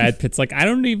 Brad Pitt's like, I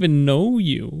don't even know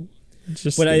you.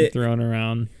 Just thrown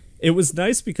around. It was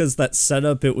nice because that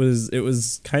setup, it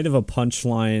was kind of a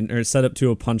punchline, or set up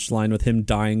to a punchline with him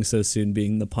dying so soon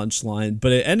being the punchline.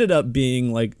 But it ended up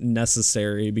being like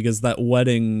necessary because that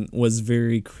wedding was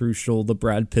very crucial to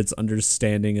Brad Pitt's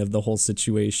understanding of the whole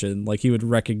situation. Like he would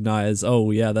recognize,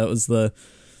 oh yeah, that was the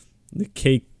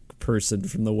cake person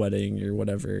from the wedding or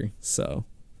whatever. So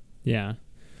yeah,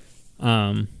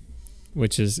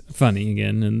 which is funny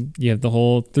again. And you have the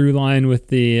whole through line with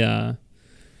the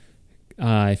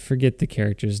I forget the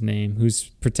character's name, who's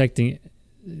protecting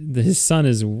his son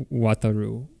is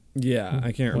Wataru. Yeah,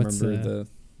 I can't remember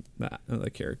the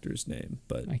character's name,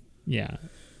 but yeah,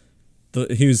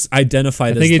 he was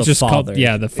identified as the father.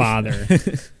 The father.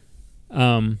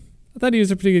 I thought he was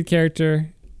a pretty good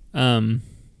character.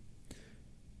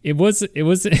 It was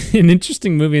an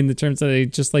interesting movie in the terms that they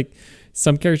just like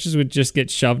some characters would just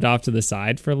get shoved off to the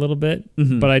side for a little bit,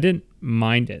 but I didn't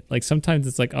mind it. Like sometimes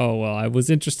it's like, oh well, I was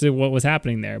interested in what was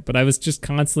happening there, but I was just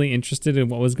constantly interested in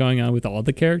what was going on with all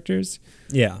the characters.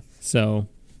 Yeah. So,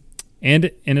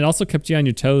 and it also kept you on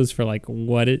your toes for like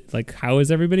how is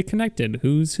everybody connected?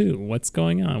 Who's who? What's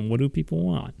going on? What do people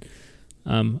want?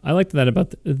 I liked that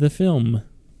about the film.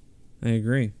 I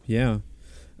agree. Yeah.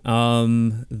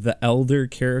 The elder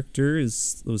character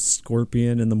was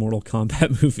Scorpion in the Mortal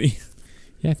Kombat movie.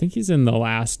 Yeah, I think he's in The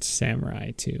Last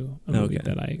Samurai too, a movie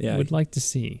that I would like to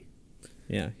see.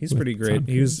 Yeah, he's pretty great.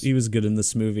 He was good in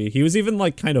this movie. He was even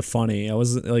like kind of funny. I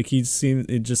was like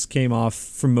it just came off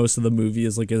from most of the movie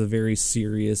as like a very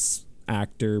serious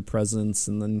actor presence,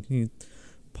 and then he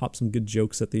popped some good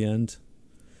jokes at the end.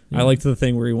 Yeah. I liked the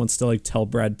thing where he wants to like tell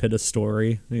Brad Pitt a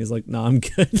story, and he's like, "No, I'm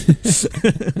good."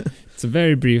 It's a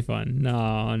very brief one.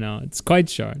 No, it's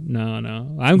quite short.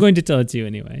 No, I'm going to tell it to you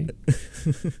anyway.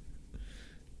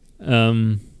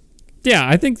 Yeah,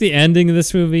 I think the ending of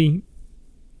this movie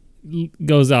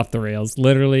goes off the rails.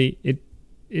 Literally,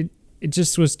 it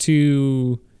just was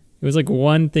too. It was like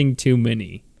one thing too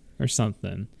many, or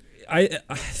something.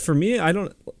 For me, I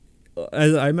don't.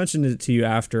 As I mentioned it to you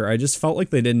after, I just felt like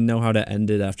they didn't know how to end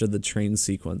it after the train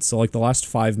sequence. So like the last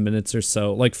 5 minutes or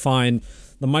so, like fine,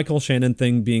 the Michael Shannon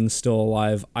thing being still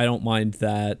alive, I don't mind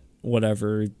that.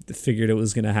 Whatever, figured it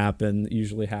was gonna happen. It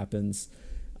usually happens.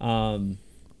 And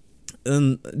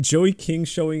Joey King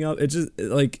showing up, it just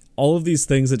like all of these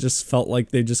things. It just felt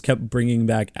like they just kept bringing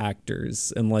back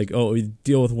actors and like, oh, we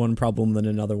deal with one problem, then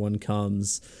another one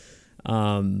comes.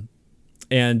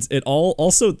 And it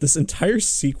also this entire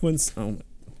sequence. Oh,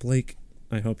 Blake,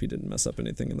 I hope he didn't mess up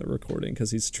anything in the recording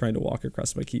because he's trying to walk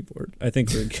across my keyboard. I think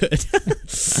we're good.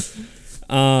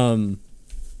 But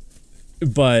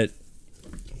what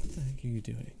the heck are you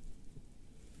doing?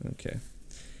 Okay.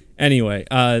 Anyway,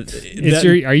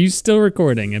 are you still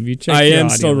recording? Have you checked? I am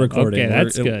still recording. Okay,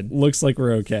 that's good. Looks like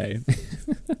we're okay.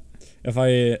 If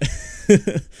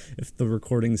if the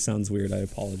recording sounds weird, I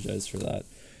apologize for that.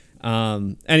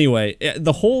 Anyway,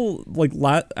 the whole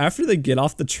after they get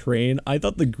off the train, I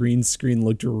thought the green screen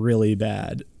looked really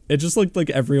bad. It just looked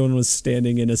like everyone was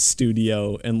standing in a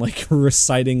studio and like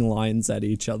reciting lines at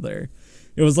each other.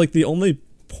 It was like the only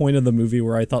point of the movie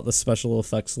where I thought the special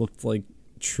effects looked like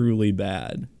truly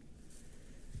bad.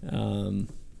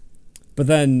 But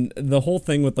then the whole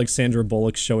thing with like Sandra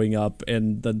Bullock showing up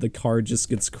and the car just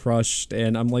gets crushed,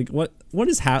 and I'm like, what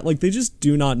is like they just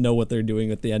do not know what they're doing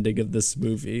at the ending of this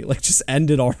movie. Like just end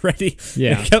it already.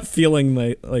 Yeah. I kept feeling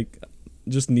like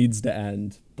just needs to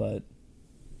end, but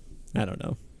I don't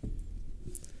know.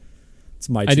 It's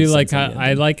my. I do like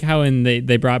how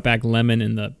they brought back Lemon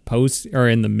in the post or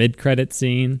in the mid credit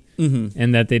scene,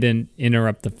 and that they didn't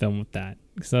interrupt the film with that,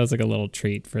 because that was like a little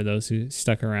treat for those who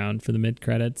stuck around for the mid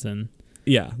credits. And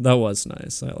yeah, that was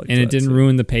nice. I like. And it didn't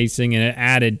ruin the pacing, and it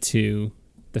added to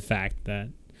the fact that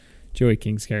Joey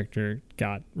King's character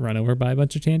got run over by a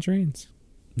bunch of tangerines.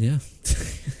 Yeah.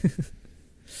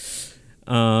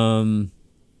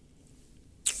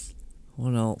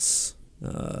 What else?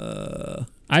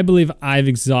 I believe I've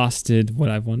exhausted what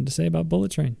I've wanted to say about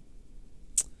Bullet Train.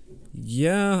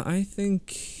 Yeah, I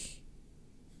think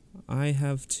I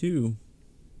have too.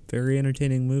 Very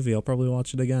entertaining movie. I'll probably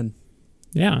watch it again.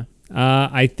 Yeah.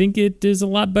 I think it is a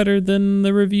lot better than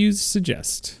the reviews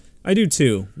suggest. I do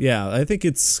too. Yeah, I think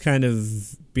it's kind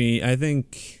of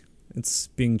it's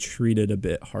being treated a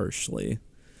bit harshly.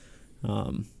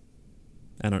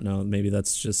 I don't know. Maybe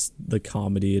that's just the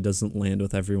comedy. It doesn't land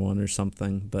with everyone or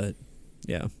something. But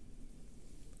yeah.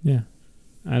 Yeah.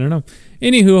 I don't know.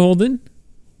 Anywho, Holden,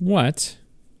 what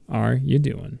are you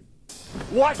doing?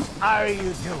 What are you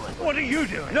doing? What are you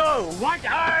doing? No, what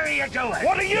are you doing?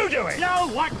 What are you doing? No,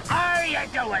 what are you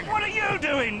doing? What are you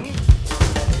doing?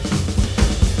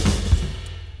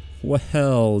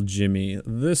 Well, Jimmy,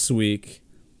 this week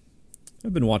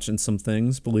I've been watching some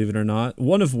things, believe it or not.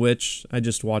 One of which I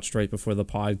just watched right before the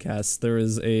podcast. There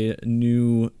is a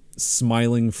new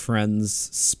Smiling Friends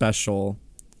special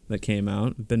that came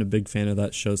out. I've been a big fan of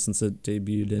that show since it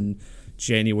debuted in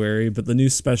January, but the new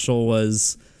special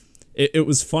was... It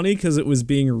was funny because it was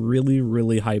being really,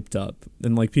 really hyped up.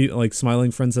 And like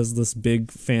Smiling Friends has this big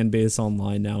fan base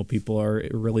online now. People are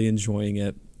really enjoying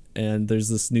it. And there's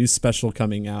this new special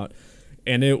coming out.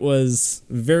 And it was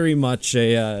very much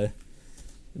a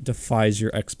defies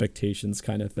your expectations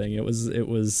kind of thing. It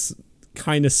was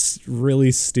kind of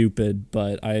really stupid,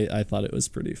 but I thought it was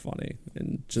pretty funny.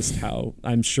 And just how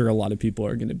I'm sure a lot of people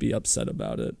are going to be upset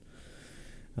about it.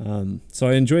 So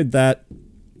I enjoyed that.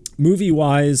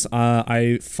 Movie-wise,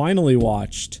 I finally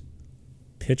watched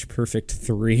Pitch Perfect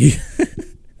 3.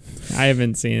 I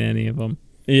haven't seen any of them.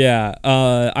 Yeah,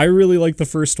 I really liked the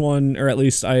first one, or at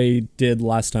least I did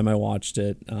last time I watched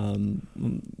it. I'm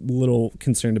a little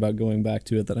concerned about going back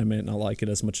to it, that I might not like it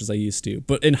as much as I used to.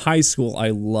 But in high school, I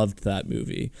loved that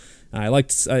movie. I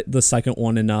liked the second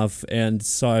one enough, and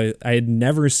so I had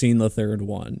never seen the third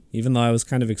one, even though I was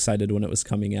kind of excited when it was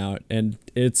coming out, and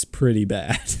it's pretty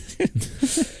bad.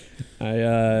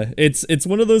 It's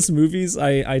one of those movies.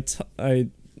 I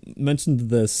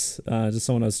mentioned this to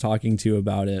someone I was talking to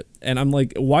about it, and I'm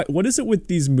like, what is it with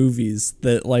these movies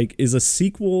that like is a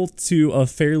sequel to a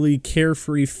fairly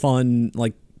carefree, fun,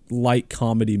 like light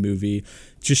comedy movie,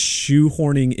 just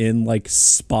shoehorning in like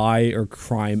spy or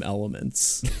crime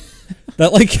elements?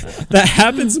 that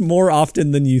happens more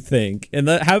often than you think, and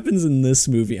that happens in this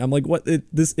movie. I'm like, what?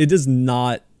 It does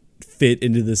not fit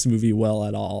into this movie well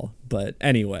at all. But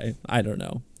anyway, I don't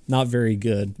know. Not very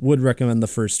good. Would recommend the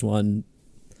first one.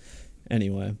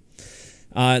 Anyway.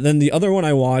 Then the other one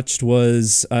I watched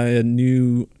was a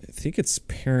new, I think it's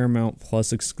Paramount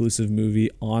Plus exclusive movie,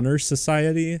 Honor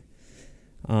Society,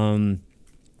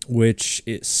 which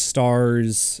it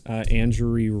stars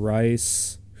Andrew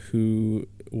Rice, who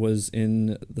was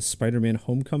in the Spider-Man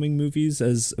Homecoming movies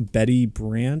as Betty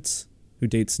Brant, who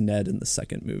dates Ned in the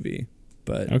second movie.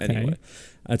 But anyway,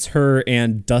 that's her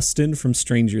and Dustin from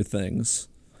Stranger Things.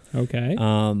 Okay.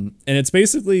 And it's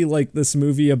basically like this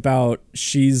movie about,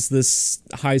 she's this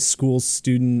high school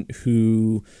student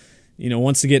who,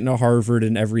 wants to get into Harvard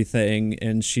and everything,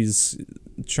 and she's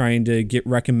trying to get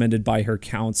recommended by her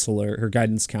counselor, her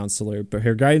guidance counselor, but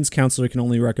her guidance counselor can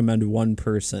only recommend one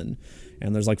person,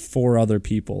 and there's like 4 other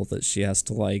people that she has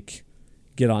to like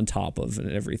get on top of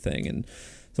and everything. And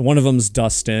so one of them's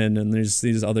Dustin, and there's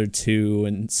these other 2,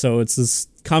 and so it's this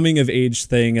coming of age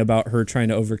thing about her trying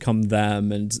to overcome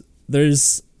them, and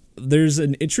there's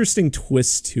an interesting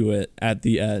twist to it at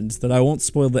the end that I won't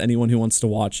spoil to anyone who wants to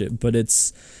watch it, but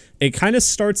it kind of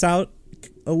starts out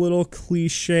a little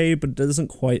cliche, but it doesn't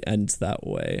quite end that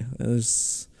way.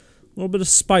 There's a little bit of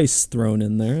spice thrown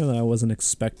in there that I wasn't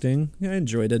expecting. Yeah, I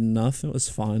enjoyed it enough. It was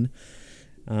fun.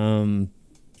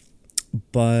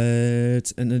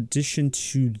 But in addition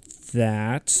to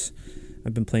that,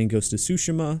 I've been playing Ghost of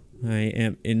Tsushima. I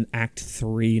am in Act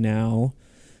 3 now.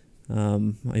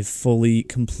 I've fully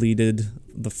completed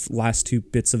the last 2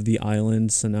 bits of the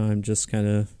island, so now I'm just kind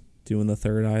of doing the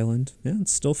 3rd island. Yeah,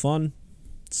 it's still fun.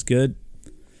 It's good.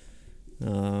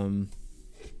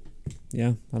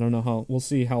 Yeah, I don't know how. We'll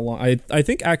see how long. I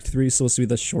think Act 3 is supposed to be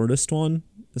the shortest one.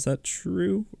 Is that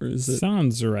true, or is it?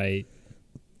 Sounds right.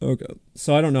 Okay.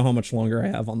 So I don't know how much longer I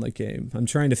have on the game.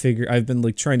 I've been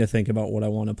like trying to think about what I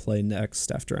want to play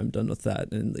next after I'm done with that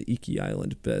in the Iki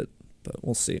Island bit, but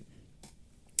we'll see.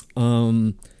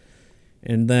 And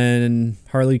then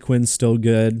Harley Quinn's still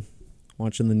good.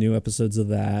 Watching the new episodes of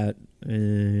that,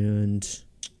 and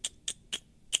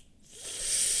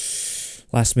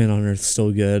Last Man on Earth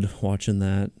still good. Watching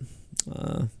that.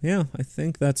 Yeah, I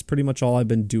think that's pretty much all I've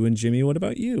been doing. Jimmy, what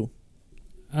about you?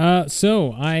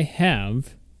 So I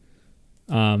have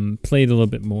played a little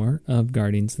bit more of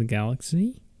Guardians of the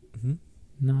Galaxy. Mm-hmm.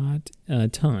 Not a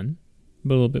ton,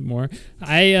 but a little bit more.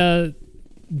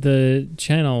 The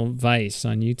channel Vice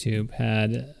on YouTube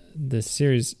had the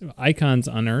series Icons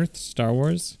Unearthed Star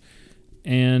Wars,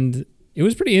 and it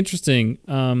was pretty interesting.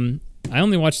 I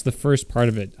only watched the first part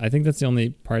of it. I think that's the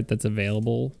only part that's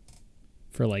available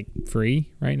for like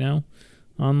free right now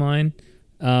online.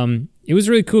 It was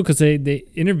really cool because they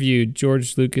interviewed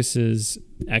George Lucas's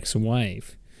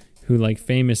ex-wife, who like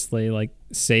famously like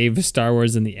saved Star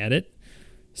Wars in the edit.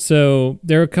 So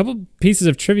there are a couple pieces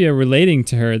of trivia relating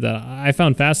to her that I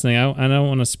found fascinating. I don't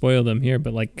want to spoil them here,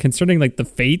 but like concerning like the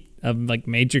fate of like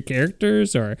major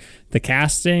characters or the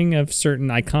casting of certain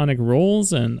iconic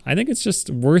roles, and I think it's just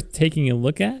worth taking a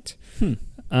look at.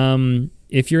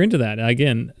 If you're into that.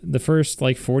 Again, the first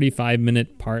like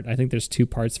 45-minute part, I think there's 2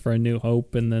 parts for A New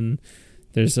Hope, and then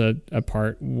there's a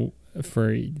part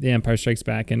for The Empire Strikes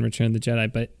Back and Return of the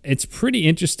Jedi. But it's pretty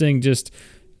interesting. Just,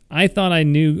 I thought I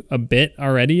knew a bit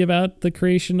already about the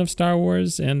creation of Star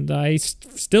Wars, and I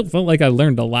still felt like I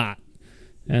learned a lot,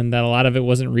 and that a lot of it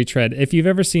wasn't retread. If you've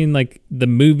ever seen like the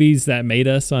movies that made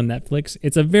us on Netflix,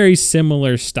 it's a very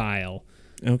similar style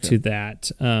to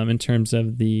that in terms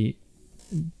of the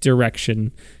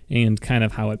direction and kind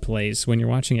of how it plays when you're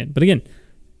watching it. But again,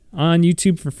 on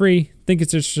YouTube for free, I think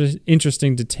it's just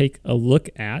interesting to take a look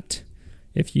at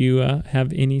if you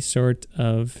have any sort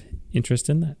of interest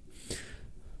in that.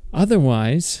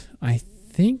 Otherwise, I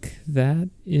think that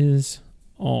is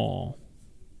all.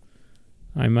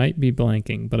 I might be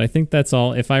blanking, but I think that's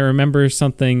all. If I remember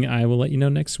something, I will let you know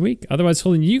next week. Otherwise,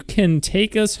 Holden, you can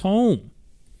take us home.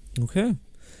 Okay.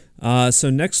 So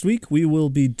next week we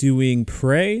will be doing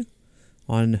Prey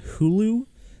on Hulu,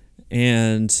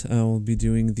 and we'll be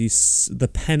doing the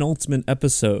penultimate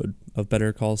episode of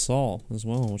Better Call Saul as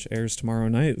well, which airs tomorrow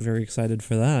night. Very excited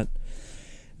for that.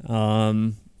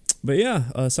 But yeah,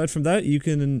 aside from that, you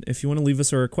can, if you want to leave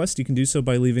us a request, you can do so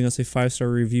by leaving us a 5-star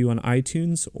review on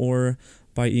iTunes, or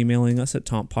by emailing us at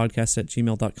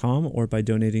tompodcast@gmail.com, or by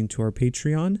donating to our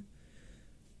Patreon. I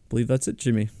believe that's it,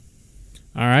 Jimmy.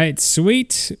 All right,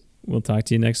 sweet. We'll talk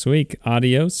to you next week.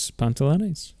 Adios,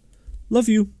 Pantalones. Love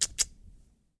you.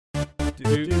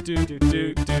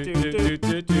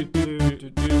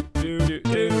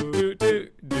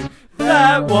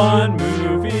 That One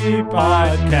Movie Podcast.